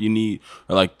setup you need,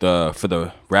 or like for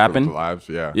the rapping, for the lives,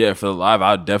 for the live,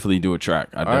 I'll definitely do a track.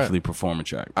 I definitely perform a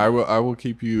track. I will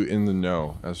keep you in the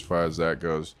know as far as that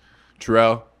goes.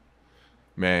 Terrell,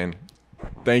 man,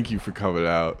 thank you for coming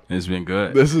out. It's been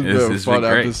good. This has been a fun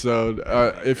episode.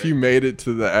 If you made it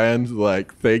to the end,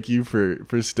 like, thank you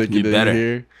for sticking in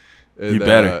here. And, you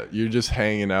better. You're just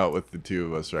hanging out with the two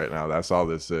of us right now. That's all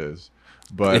this is.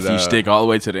 But if you stick all the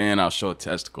way to the end, I'll show a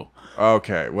testicle.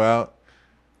 Okay, well,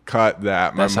 cut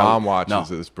that. My mom watches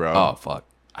this, bro. Oh, fuck.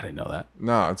 I didn't know that.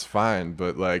 No, it's fine,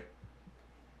 but like...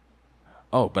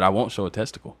 Oh, but I won't show a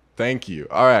testicle. Thank you.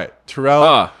 All right,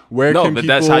 Terrell, where can people...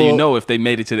 that's how you know if they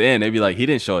made it to the end. They'd be like, he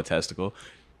didn't show a testicle.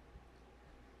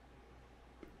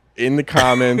 In the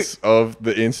comments of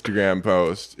the Instagram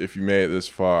post, if you made it this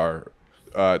far,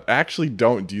 actually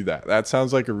don't do that. That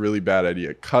sounds like a really bad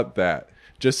idea. Cut that.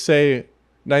 Just say...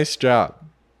 Nice job.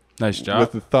 Nice job.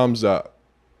 With the thumbs up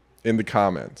in the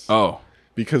comments. Oh.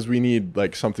 because we need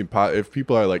like something. If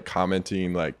people are like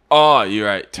commenting like, "Oh, you're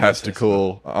right,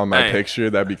 testicle on my picture,"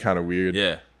 that'd be kind of weird.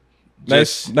 Yeah.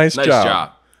 Nice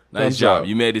job. Nice job.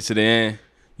 You made it to the end.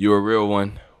 You're a real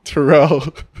one. Terrell,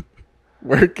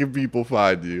 where can people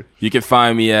find you? You can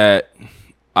find me at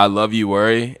I Love You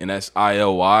Worry, and that's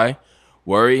ILY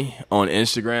Worry on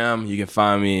Instagram. You can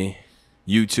find me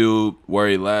YouTube,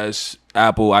 Worry Lezz,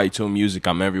 Apple, iTunes Music.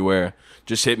 I'm everywhere.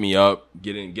 Just hit me up.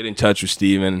 Get in touch with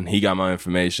Steven. He got my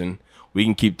information. We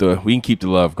can keep the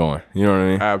love going. You know what I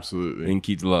mean? Absolutely. We can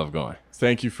keep the love going.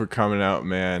 Thank you for coming out,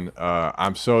 man.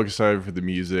 I'm so excited for the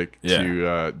music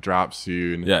to drop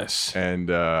soon. Yes. And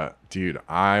dude,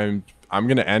 I'm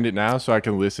gonna end it now so I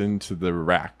can listen to the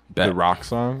rock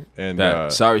song.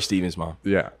 And sorry, Steven's mom.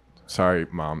 Yeah. Sorry,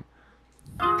 mom.